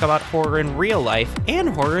we talk about horror in real life and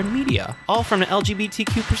horror in media, all from an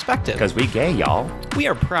LGBTQ perspective. Because we gay, y'all. We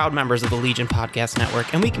are proud members of the Legion Podcast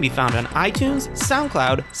Network, and we can be found on iTunes,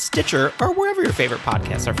 SoundCloud, Stitcher, or wherever your favorite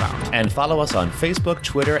podcasts are found. And follow us on Facebook,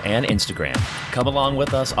 Twitter, and Instagram. Come along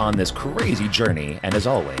with us on this crazy journey, and as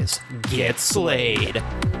always, Get slayed.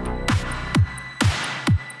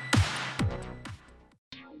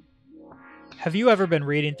 Have you ever been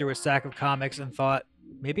reading through a stack of comics and thought,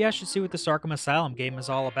 maybe I should see what this Arkham Asylum game is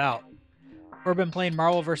all about? Or been playing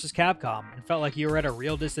Marvel vs. Capcom and felt like you were at a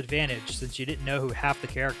real disadvantage since you didn't know who half the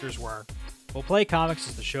characters were? Well, Play Comics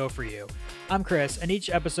is the show for you. I'm Chris, and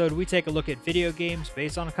each episode we take a look at video games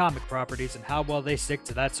based on comic properties and how well they stick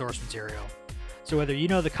to that source material. So whether you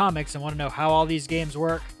know the comics and want to know how all these games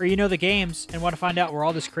work, or you know the games and want to find out where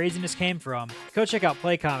all this craziness came from, go check out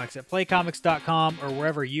Play Comics at playcomics.com or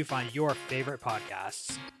wherever you find your favorite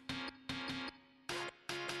podcasts.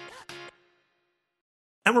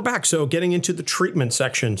 And we're back. So getting into the treatment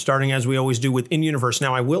section, starting as we always do with in-universe.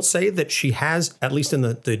 Now, I will say that she has, at least in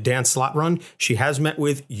the dance slot run, she has met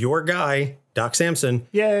with your guy, Doc Samson.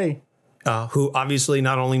 Yay. Who obviously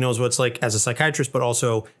not only knows what it's like as a psychiatrist, but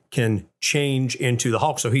also can change into the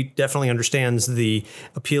Hulk. So he definitely understands the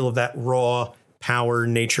appeal of that raw power,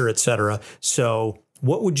 nature, etc. So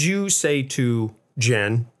what would you say to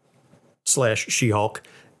Jen / She-Hulk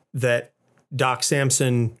that Doc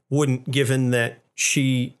Samson wouldn't, given that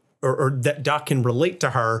she or that Doc can relate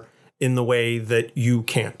to her in the way that you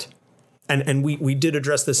can't? And we did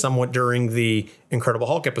address this somewhat during the Incredible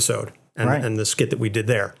Hulk episode and the skit that we did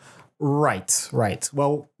there. Right.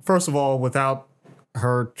 Well, first of all, without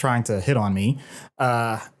her trying to hit on me,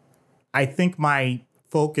 I think my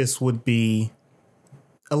focus would be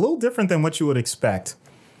a little different than what you would expect.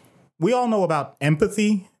 We all know about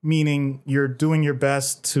empathy, meaning you're doing your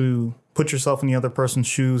best to put yourself in the other person's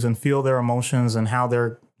shoes and feel their emotions and how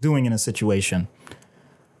they're doing in a situation.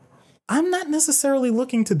 I'm not necessarily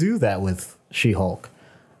looking to do that with She-Hulk.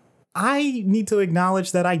 I need to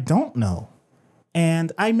acknowledge that I don't know.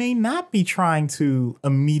 And I may not be trying to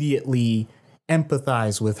immediately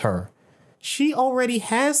empathize with her. She already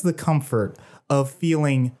has the comfort of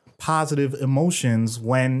feeling positive emotions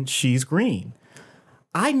when she's green.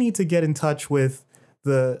 I need to get in touch with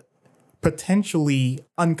the potentially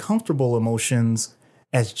uncomfortable emotions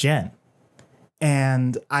as Jen.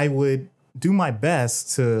 And I would do my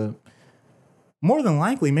best to more than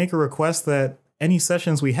likely make a request that any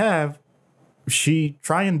sessions we have, she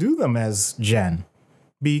try and do them as Jen,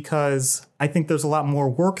 because I think there's a lot more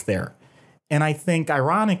work there. And I think,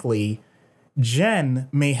 ironically, Jen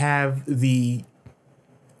may have the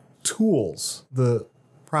tools, the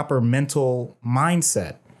proper mental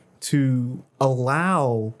mindset to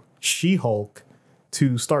allow She-Hulk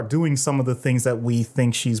to start doing some of the things that we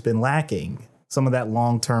think she's been lacking. Some of that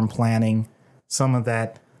long-term planning, some of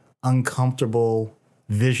that uncomfortable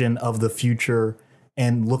vision of the future,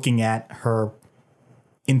 and looking at her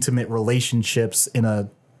intimate relationships in a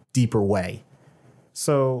deeper way.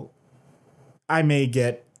 So I may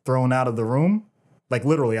get thrown out of the room. Like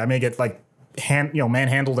literally, I may get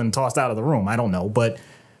manhandled and tossed out of the room. I don't know, but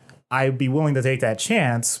I'd be willing to take that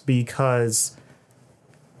chance because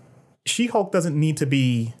She-Hulk doesn't need to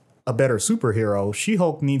be a better superhero.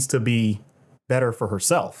 She-Hulk needs to be better for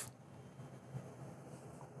herself.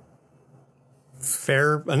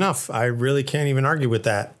 Fair enough. I really can't even argue with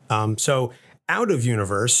that. So out of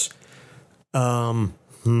universe,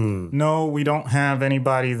 no, we don't have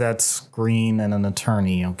anybody that's green and an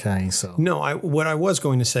attorney. Okay, so no, what I was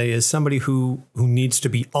going to say is somebody who needs to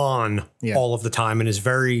be on all of the time and is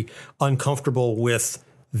very uncomfortable with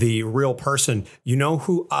the real person. You know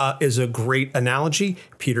who is a great analogy?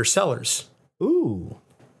 Peter Sellers. Ooh.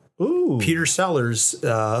 Peter Sellers,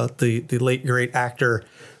 the late great actor,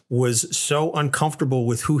 was so uncomfortable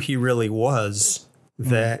with who he really was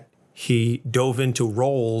that he dove into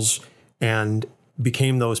roles and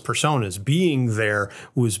became those personas. Being there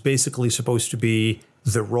was basically supposed to be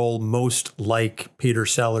the role most like Peter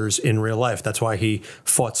Sellers in real life. That's why he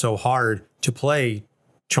fought so hard to play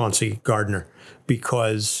Chauncey Gardner,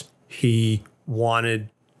 because he wanted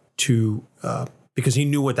to, because he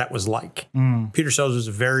knew what that was like. Peter Sellers was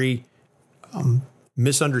a very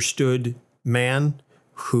misunderstood man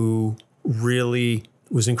who really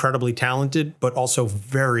was incredibly talented, but also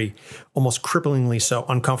very, almost cripplingly so,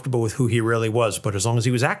 uncomfortable with who he really was. But as long as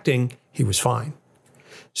he was acting, he was fine.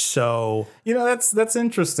 So, you know, that's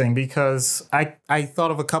interesting, because I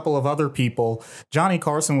thought of a couple of other people. Johnny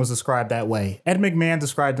Carson was described that way. Ed McMahon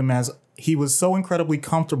described him as he was so incredibly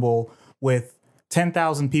comfortable with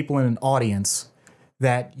 10,000 people in an audience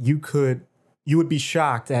that you would be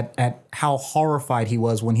shocked at how horrified he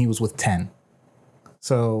was when he was with 10.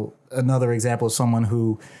 So another example of someone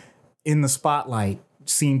who in the spotlight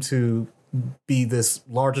seemed to be this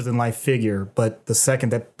larger than life figure, but the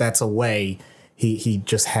second that's away, he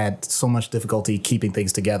just had so much difficulty keeping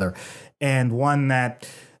things together. And one that,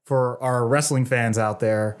 for our wrestling fans out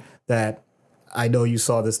there, that I know you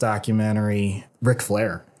saw this documentary, Ric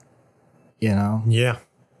Flair, you know? Yeah.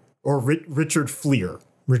 Or Richard Fliehr.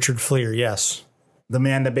 Richard Fliehr, yes. The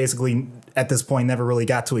man that basically at this point never really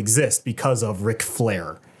got to exist because of Ric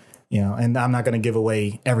Flair, you know, and I'm not going to give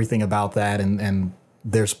away everything about that. And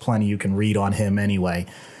there's plenty you can read on him anyway.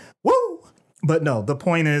 Woo! But no, the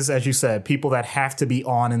point is, as you said, people that have to be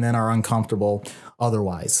on and then are uncomfortable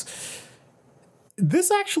otherwise.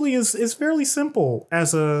 This actually is fairly simple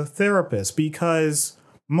as a therapist, because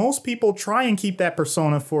most people try and keep that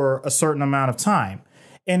persona for a certain amount of time.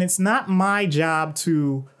 And it's not my job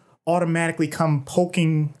to automatically come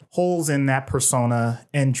poking holes in that persona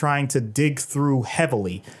and trying to dig through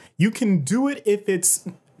heavily. You can do it if it's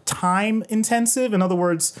time intensive. In other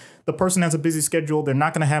words, the person has a busy schedule. They're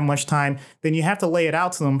not going to have much time. Then you have to lay it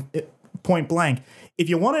out to them point blank. If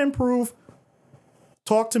you want to improve,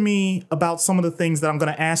 talk to me about some of the things that I'm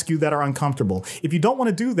going to ask you that are uncomfortable. If you don't want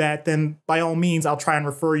to do that, then by all means, I'll try and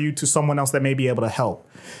refer you to someone else that may be able to help.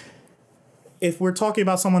 If we're talking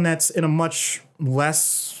about someone that's in a much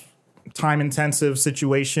less time-intensive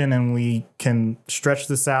situation and we can stretch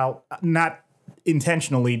this out, not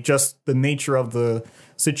intentionally, just the nature of the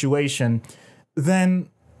situation, then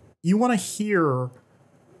you want to hear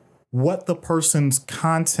what the person's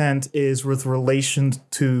content is with relation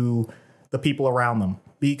to the people around them.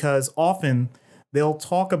 Because often they'll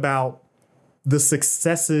talk about the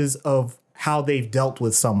successes of how they've dealt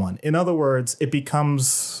with someone. In other words, it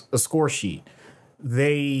becomes a score sheet.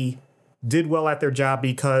 They did well at their job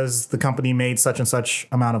because the company made such and such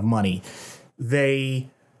amount of money. They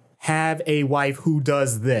have a wife who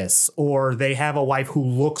does this, or they have a wife who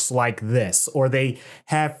looks like this, or they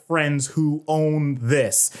have friends who own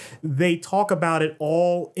this. They talk about it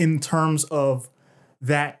all in terms of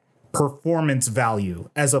that performance value,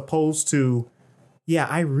 as opposed to, yeah,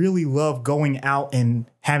 I really love going out and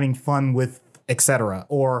having fun with etc.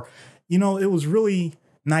 Or, you know, it was really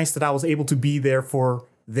nice that I was able to be there for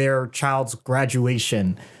their child's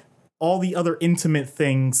graduation. All the other intimate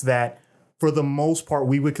things that, for the most part,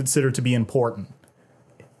 we would consider to be important.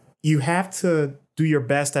 You have to do your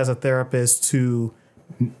best as a therapist to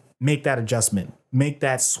make that adjustment, make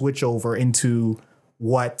that switch over into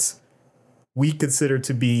what we consider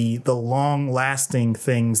to be the long-lasting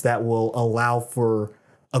things that will allow for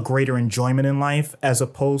a greater enjoyment in life, as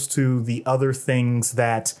opposed to the other things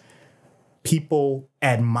that people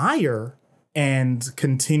admire and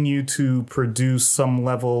continue to produce some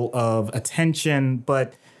level of attention,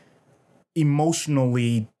 but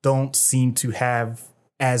emotionally don't seem to have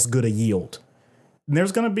as good a yield. And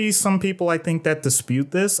there's going to be some people, I think, that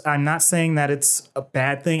dispute this. I'm not saying that it's a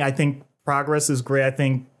bad thing. I think progress is great. I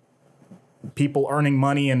think people earning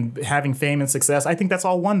money and having fame and success, I think that's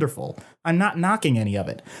all wonderful. I'm not knocking any of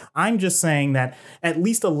it. I'm just saying that at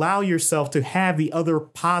least allow yourself to have the other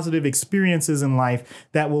positive experiences in life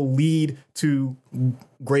that will lead to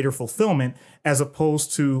greater fulfillment, as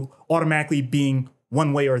opposed to automatically being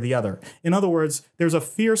one way or the other. In other words, there's a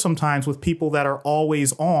fear sometimes with people that are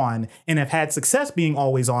always on and have had success being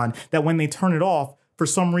always on, that when they turn it off, for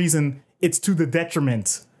some reason, it's to the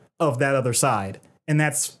detriment of that other side. And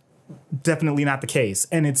that's definitely not the case.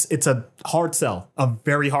 And it's a hard sell, a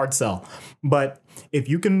very hard sell. But if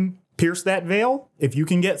you can pierce that veil, if you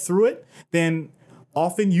can get through it, then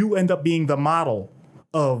often you end up being the model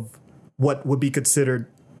of what would be considered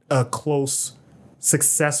a close,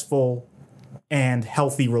 successful, and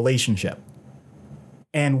healthy relationship.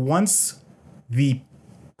 And once the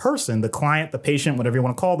person, the client, the patient, whatever you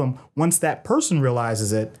want to call them, once that person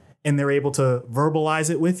realizes it and they're able to verbalize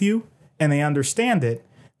it with you and they understand it,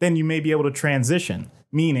 then you may be able to transition.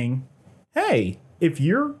 Meaning, hey, if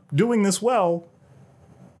you're doing this well,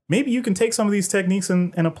 maybe you can take some of these techniques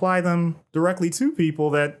and apply them directly to people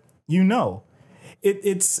that you know.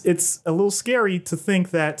 It's a little scary to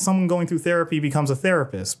think that someone going through therapy becomes a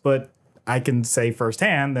therapist, but I can say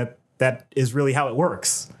firsthand that that is really how it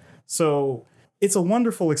works. So it's a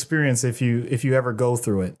wonderful experience if you ever go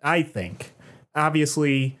through it, I think.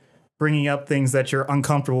 Obviously, bringing up things that you're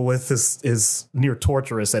uncomfortable with is near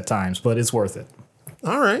torturous at times, but it's worth it.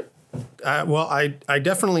 All right. Well, I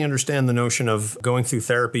definitely understand the notion of going through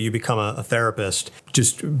therapy, you become a therapist,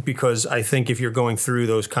 just because I think if you're going through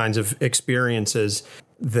those kinds of experiences,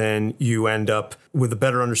 then you end up with a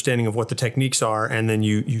better understanding of what the techniques are, and then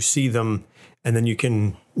you see them, and then you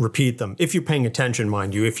can repeat them. If you're paying attention,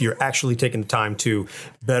 mind you, if you're actually taking the time to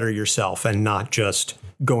better yourself and not just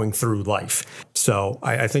going through life. So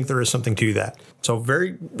I think there is something to that. So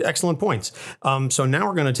very excellent points. So now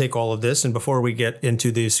we're going to take all of this, and before we get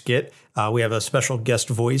into the skit, we have a special guest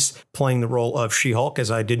voice playing the role of She-Hulk,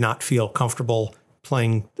 as I did not feel comfortable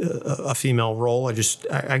playing a female role.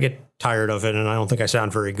 I get tired of it, and I don't think I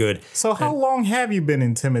sound very good. So how long have you been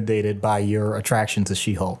intimidated by your attraction to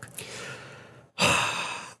She-Hulk?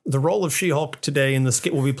 The role of She-Hulk today in the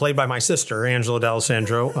skit will be played by my sister, Angela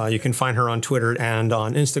D'Alessandro. You can find her on Twitter and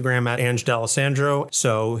on Instagram at Ange D'Alessandro.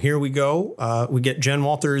 So here we go. We get Jen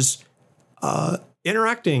Walters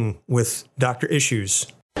interacting with Dr. Issues.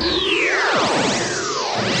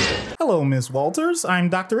 Hello, Ms. Walters. I'm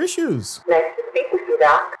Dr. Issues. Nice to speak with you,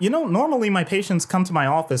 Doc. You know, normally my patients come to my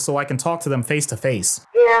office so I can talk to them face to face.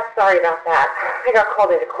 Yeah, Yeah, sorry about that. I got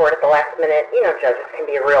called into court at the last minute. You know, judges can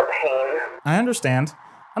be a real pain. I understand.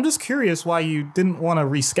 I'm just curious why you didn't want to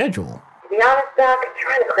reschedule. To be honest, Doc,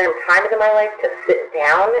 trying to cram time into my life to sit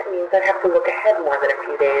down means I'd have to look ahead more than a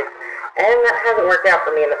few days, and that hasn't worked out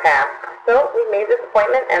for me in the past. So we made this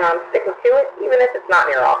appointment, and I'm sticking to it, even if it's not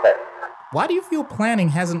in your office. Why do you feel planning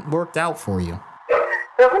hasn't worked out for you?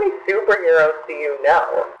 How many superheroes do you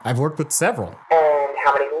know? I've worked with several. And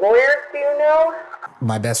how many lawyers do you know?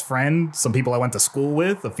 My best friend, some people I went to school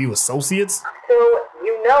with, a few associates. So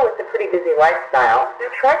you know it's a pretty busy lifestyle. So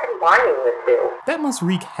try combining the two. That must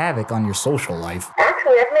wreak havoc on your social life.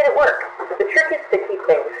 Actually, I've made it work. The trick is to keep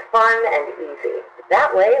things fun and easy.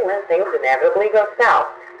 That way, when things inevitably go south,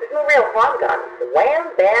 there's no real harm done.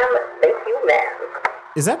 Wham, bam, thank you, ma'am.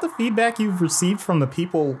 Is that the feedback you've received from the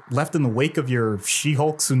people left in the wake of your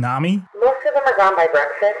She-Hulk tsunami? Most of them are gone by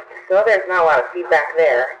breakfast, so there's not a lot of feedback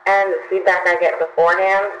there. And the feedback I get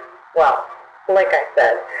beforehand, well, like I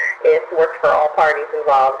said, it's worked for all parties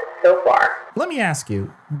involved so far. Let me ask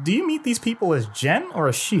you, do you meet these people as Jen or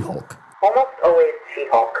as She-Hulk? Almost always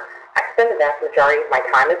She-Hulk. I spend the vast majority of my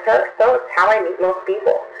time as her, so it's how I meet most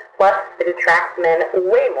people. Plus, it attracts men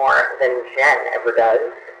way more than Jen ever does.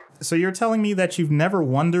 So you're telling me that you've never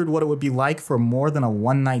wondered what it would be like for more than a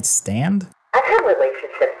one-night stand? I've had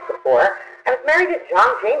relationships before. I was married to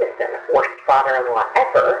John Jameson, worst father-in-law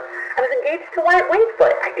ever. I was engaged to Wyatt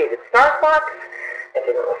Wingfoot. I dated Star Fox. It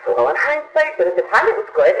didn't look so well in hindsight, but at the time it was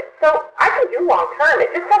good. So I can do long-term. It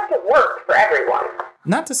just has to work for everyone.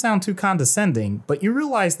 Not to sound too condescending, but you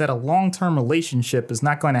realize that a long-term relationship is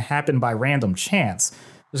not going to happen by random chance.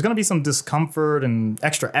 There's going to be some discomfort and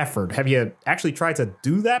extra effort. Have you actually tried to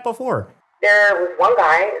do that before? There was one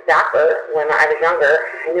guy, Zapper, when I was younger.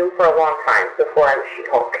 I knew him for a long time before I was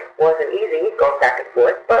She-Hulk. It wasn't easy going back and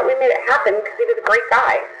forth, but we made it happen because he was a great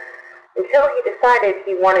guy. Until he decided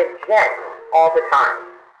he wanted Jen all the time.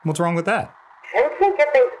 What's wrong with that? Jen can't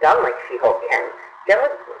get things done like She-Hulk can. Jen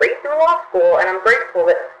was great through law school, and I'm grateful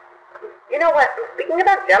that... You know what? I'm speaking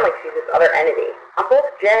about Jen like she's this other entity. I'm both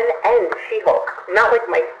Jen and She-Hulk. Not like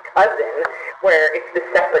my cousin, where it's this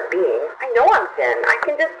separate being. I know I'm Jen. I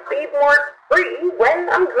can just be more free when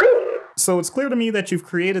I'm green. So it's clear to me that you've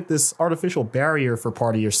created this artificial barrier for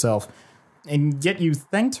part of yourself, and yet you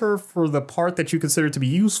thanked her for the part that you consider to be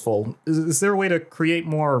useful. Is there a way to create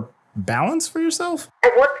more balance for yourself?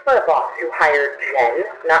 I've worked for a boss who hired Jen,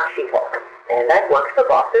 not She-Hulk. And I've worked for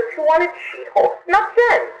bosses who wanted She-Hulk, not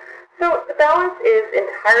Jen. So the balance is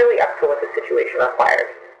entirely up to what the situation requires.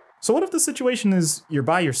 So what if the situation is you're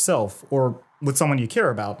by yourself or with someone you care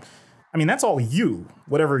about? I mean, that's all you,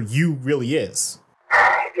 whatever you really is.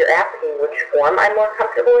 If you're asking which form I'm more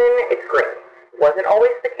comfortable in, it's green. It wasn't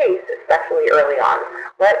always the case, especially early on.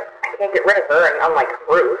 But I can't get rid of her, and unlike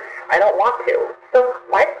Bruce, I don't want to. So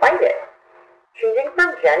why fight it? Changing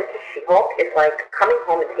from Jen to She-Hulk is like coming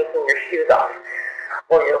home and taking your shoes off.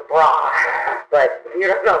 Or your bra, but you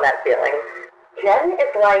don't know that feeling. Jen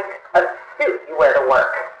is like a suit you wear to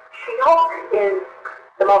work. She-Hulk is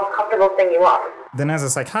the most comfortable thing you own. Then as a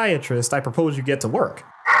psychiatrist, I propose you get to work.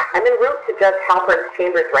 I'm en route to Judge Halpern's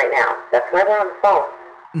chambers right now. That's why we're on the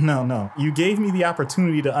phone. No. You gave me the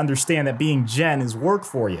opportunity to understand that being Jen is work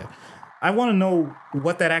for you. I want to know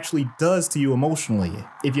what that actually does to you emotionally.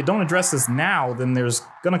 If you don't address this now, then there's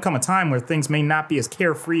going to come a time where things may not be as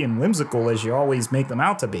carefree and whimsical as you always make them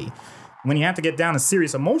out to be. When you have to get down to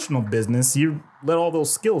serious emotional business, you let all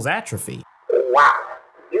those skills atrophy. Wow.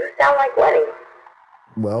 You sound like Lenny.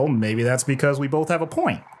 Well, maybe that's because we both have a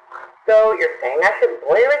point. So you're saying I should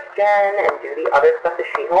lawyer as Jen and do the other stuff as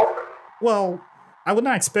She-Hulk? Well, I would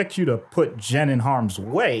not expect you to put Jen in harm's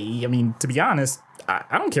way. I mean, to be honest,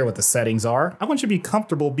 I don't care what the settings are. I want you to be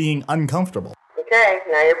comfortable being uncomfortable. Okay,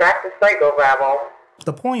 now you're back to psychobabble.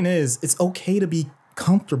 The point is, it's okay to be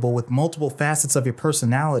comfortable with multiple facets of your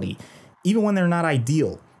personality, even when they're not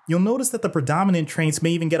ideal. You'll notice that the predominant traits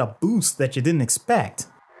may even get a boost that you didn't expect.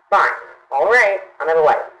 Fine. All right. I'm at a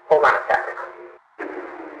light. Hold on a sec.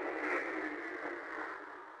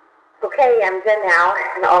 Okay, I'm Jen now,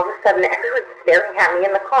 and all of a sudden everyone's staring at me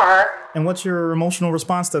in the car. And what's your emotional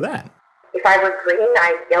response to that? If I were green,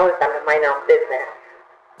 I'd yell at them to mind their own business.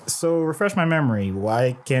 So, refresh my memory.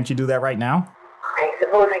 Why can't you do that right now? I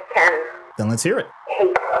suppose I can. Then let's hear it. Hey,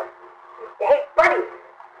 buddy.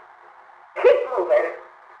 Keep moving.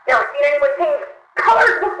 Never seen anyone change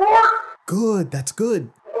colors before? Good, that's good.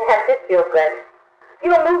 Yes, it feels good.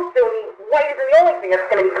 You don't move soon. White isn't the only thing that's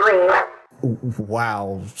going to be green.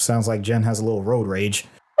 Wow, sounds like Jen has a little road rage.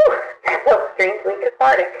 Whew, that felt strangely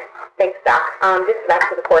cathartic. Thanks, Doc. Just back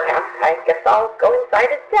to the courthouse. I guess I'll go inside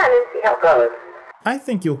as Jen and see how it goes. I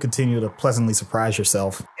think you'll continue to pleasantly surprise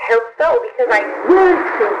yourself. Hope so, because I want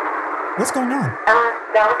to. What's going on?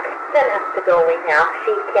 Doc, Jen has to go right now.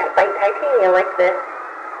 She can't fight Titania like this.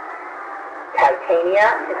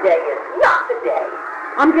 Titania, today is not the day.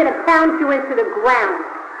 I'm gonna pound you into the ground.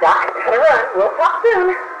 Doc, gotta run. We'll talk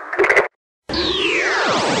soon.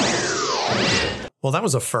 Well, that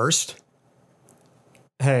was a first.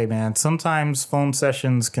 Hey, man, sometimes phone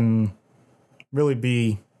sessions can really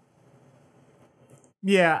be...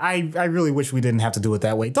 Yeah, I really wish we didn't have to do it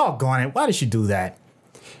that way. Doggone it, why did she do that?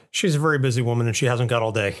 She's a very busy woman and she hasn't got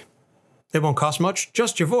all day. It won't cost much,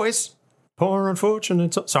 just your voice. Poor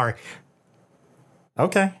unfortunate... Sorry.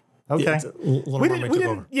 Okay. Yeah, Little Mermaid took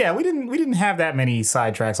over. Yeah, we didn't have that many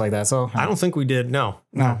sidetracks like that. So I don't think we did. No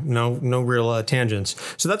real tangents.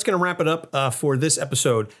 So that's going to wrap it up for this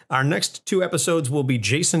episode. Our next 2 episodes will be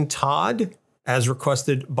Jason Todd, as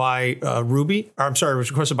requested by Ruby. Or, I'm sorry, it was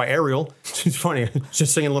requested by Ariel. It's funny,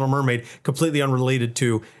 just singing Little Mermaid, completely unrelated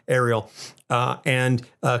to Ariel, and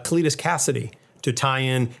Cletus Cassidy, to tie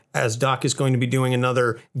in, as Doc is going to be doing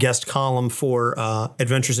another guest column for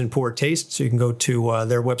Adventures in Poor Taste. So you can go to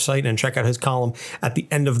their website and check out his column at the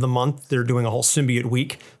end of the month. They're doing a whole symbiote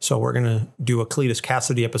week. So we're going to do a Cletus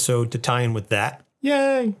Cassidy episode to tie in with that.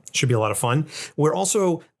 Yay. Should be a lot of fun. We're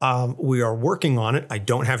also, we are working on it. I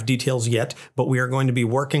don't have details yet, but we are going to be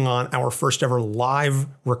working on our first ever live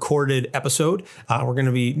recorded episode. We're going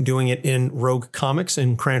to be doing it in Rogue Comics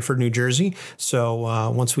in Cranford, New Jersey.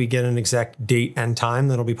 So once we get an exact date and time,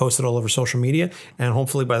 that'll be posted all over social media. And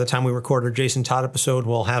hopefully by the time we record our Jason Todd episode,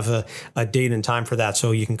 we'll have a date and time for that.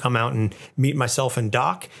 So you can come out and meet myself and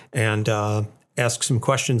Doc and ask some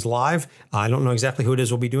questions live. I don't know exactly who it is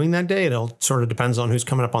we'll be doing that day. It all sort of depends on who's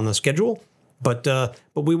coming up on the schedule. But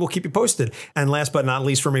we will keep you posted. And last but not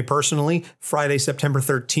least for me personally, Friday, September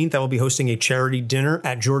 13th, I will be hosting a charity dinner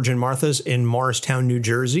at George and Martha's in Morristown, New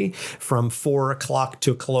Jersey from 4 o'clock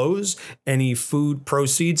to close. Any food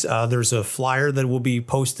proceeds, there's a flyer that will be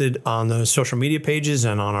posted on the social media pages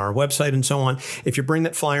and on our website and so on. If you bring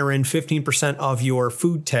that flyer in, 15% of your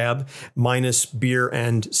food tab minus beer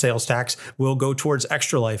and sales tax will go towards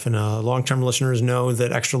Extra Life. And long-term listeners know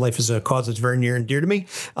that Extra Life is a cause that's very near and dear to me.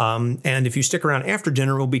 And if you stick around after dinner,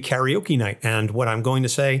 will be karaoke night. And what I'm going to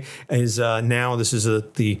say is now, this is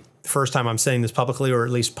the first time I'm saying this publicly, or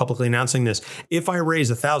at least publicly announcing this. If I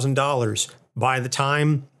raise $1,000 by the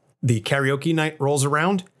time the karaoke night rolls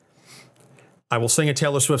around, I will sing a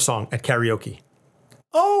Taylor Swift song at karaoke.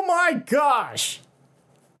 Oh my gosh.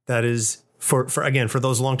 That is, for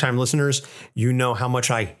those longtime listeners, you know how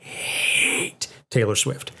much I hate Taylor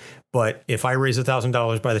Swift. But if I raise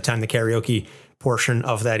 $1,000 by the time the karaoke portion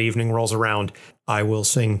of that evening rolls around, I will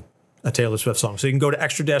sing a Taylor Swift song. So you can go to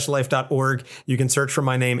extra-life.org. You can search for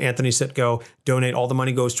my name, Anthony Sitko. Donate. All the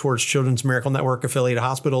money goes towards Children's Miracle Network affiliated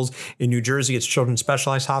hospitals. In New Jersey, it's Children's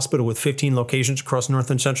Specialized Hospital with 15 locations across North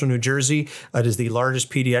and Central New Jersey. It is the largest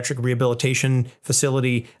pediatric rehabilitation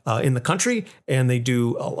facility in the country, and they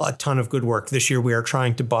do a ton of good work. This year, we are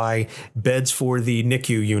trying to buy beds for the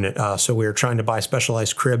NICU unit. So we are trying to buy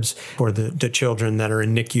specialized cribs for the children that are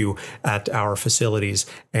in NICU at our facilities.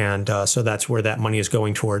 And so that's where that money is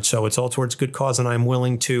going towards. So it's all towards good cause, and I'm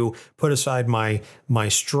willing to put aside my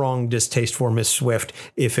strong distaste for Miss Swift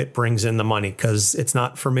if it brings in the money, because it's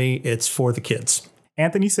not for me, it's for the kids.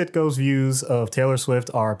 Anthony Sitko's views of Taylor Swift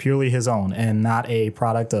are purely his own and not a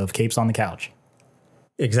product of Capes on the Couch.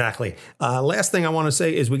 Exactly. Last thing I want to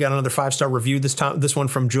say is we got another 5-star review this time. This one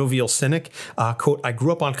from Jovial Cynic. Quote, I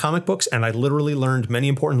grew up on comic books and I literally learned many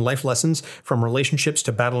important life lessons, from relationships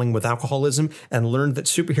to battling with alcoholism, and learned that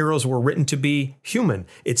superheroes were written to be human.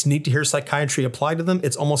 It's neat to hear psychiatry applied to them.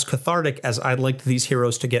 It's almost cathartic, as I'd like these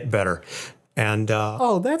heroes to get better. And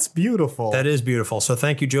oh, that's beautiful. That is beautiful. So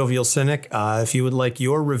thank you, Jovial Cynic. If you would like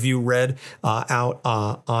your review read out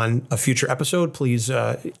on a future episode, please,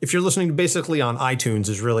 if you're listening basically on iTunes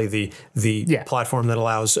is really the platform that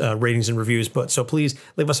allows ratings and reviews. But so please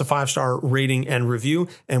leave us a 5-star rating and review,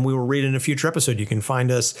 and we will read it in a future episode. You can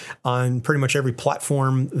find us on pretty much every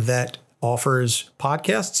platform that offers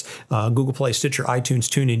podcasts, Google Play, Stitcher, iTunes,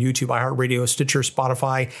 TuneIn, YouTube, iHeartRadio, Stitcher,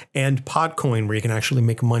 Spotify, and Podcoin, where you can actually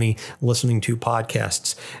make money listening to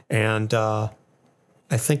podcasts. And I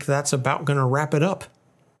think that's about going to wrap it up.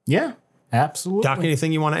 Yeah, absolutely. Doc,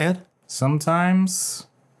 anything you want to add? Sometimes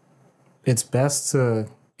it's best to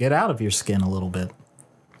get out of your skin a little bit.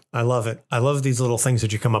 I love it. I love these little things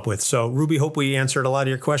that you come up with. So, Ruby, hope we answered a lot of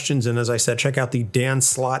your questions. And as I said, check out the Dan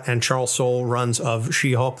Slott and Charles Soule runs of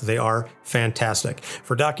She-Hulk. They are fantastic.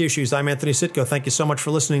 For Doc Issues, I'm Anthony Sitko. Thank you so much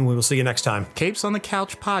for listening. We will see you next time. Capes on the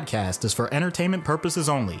Couch podcast is for entertainment purposes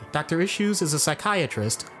only. Dr. Issues is a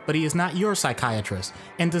psychiatrist, but but he is not your psychiatrist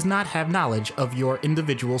and does not have knowledge of your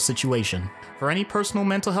individual situation. For any personal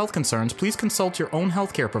mental health concerns, please consult your own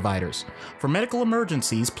healthcare providers. For medical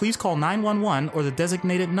emergencies, please call 911 or the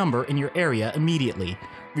designated number in your area immediately.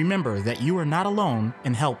 Remember that you are not alone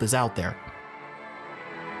and help is out there.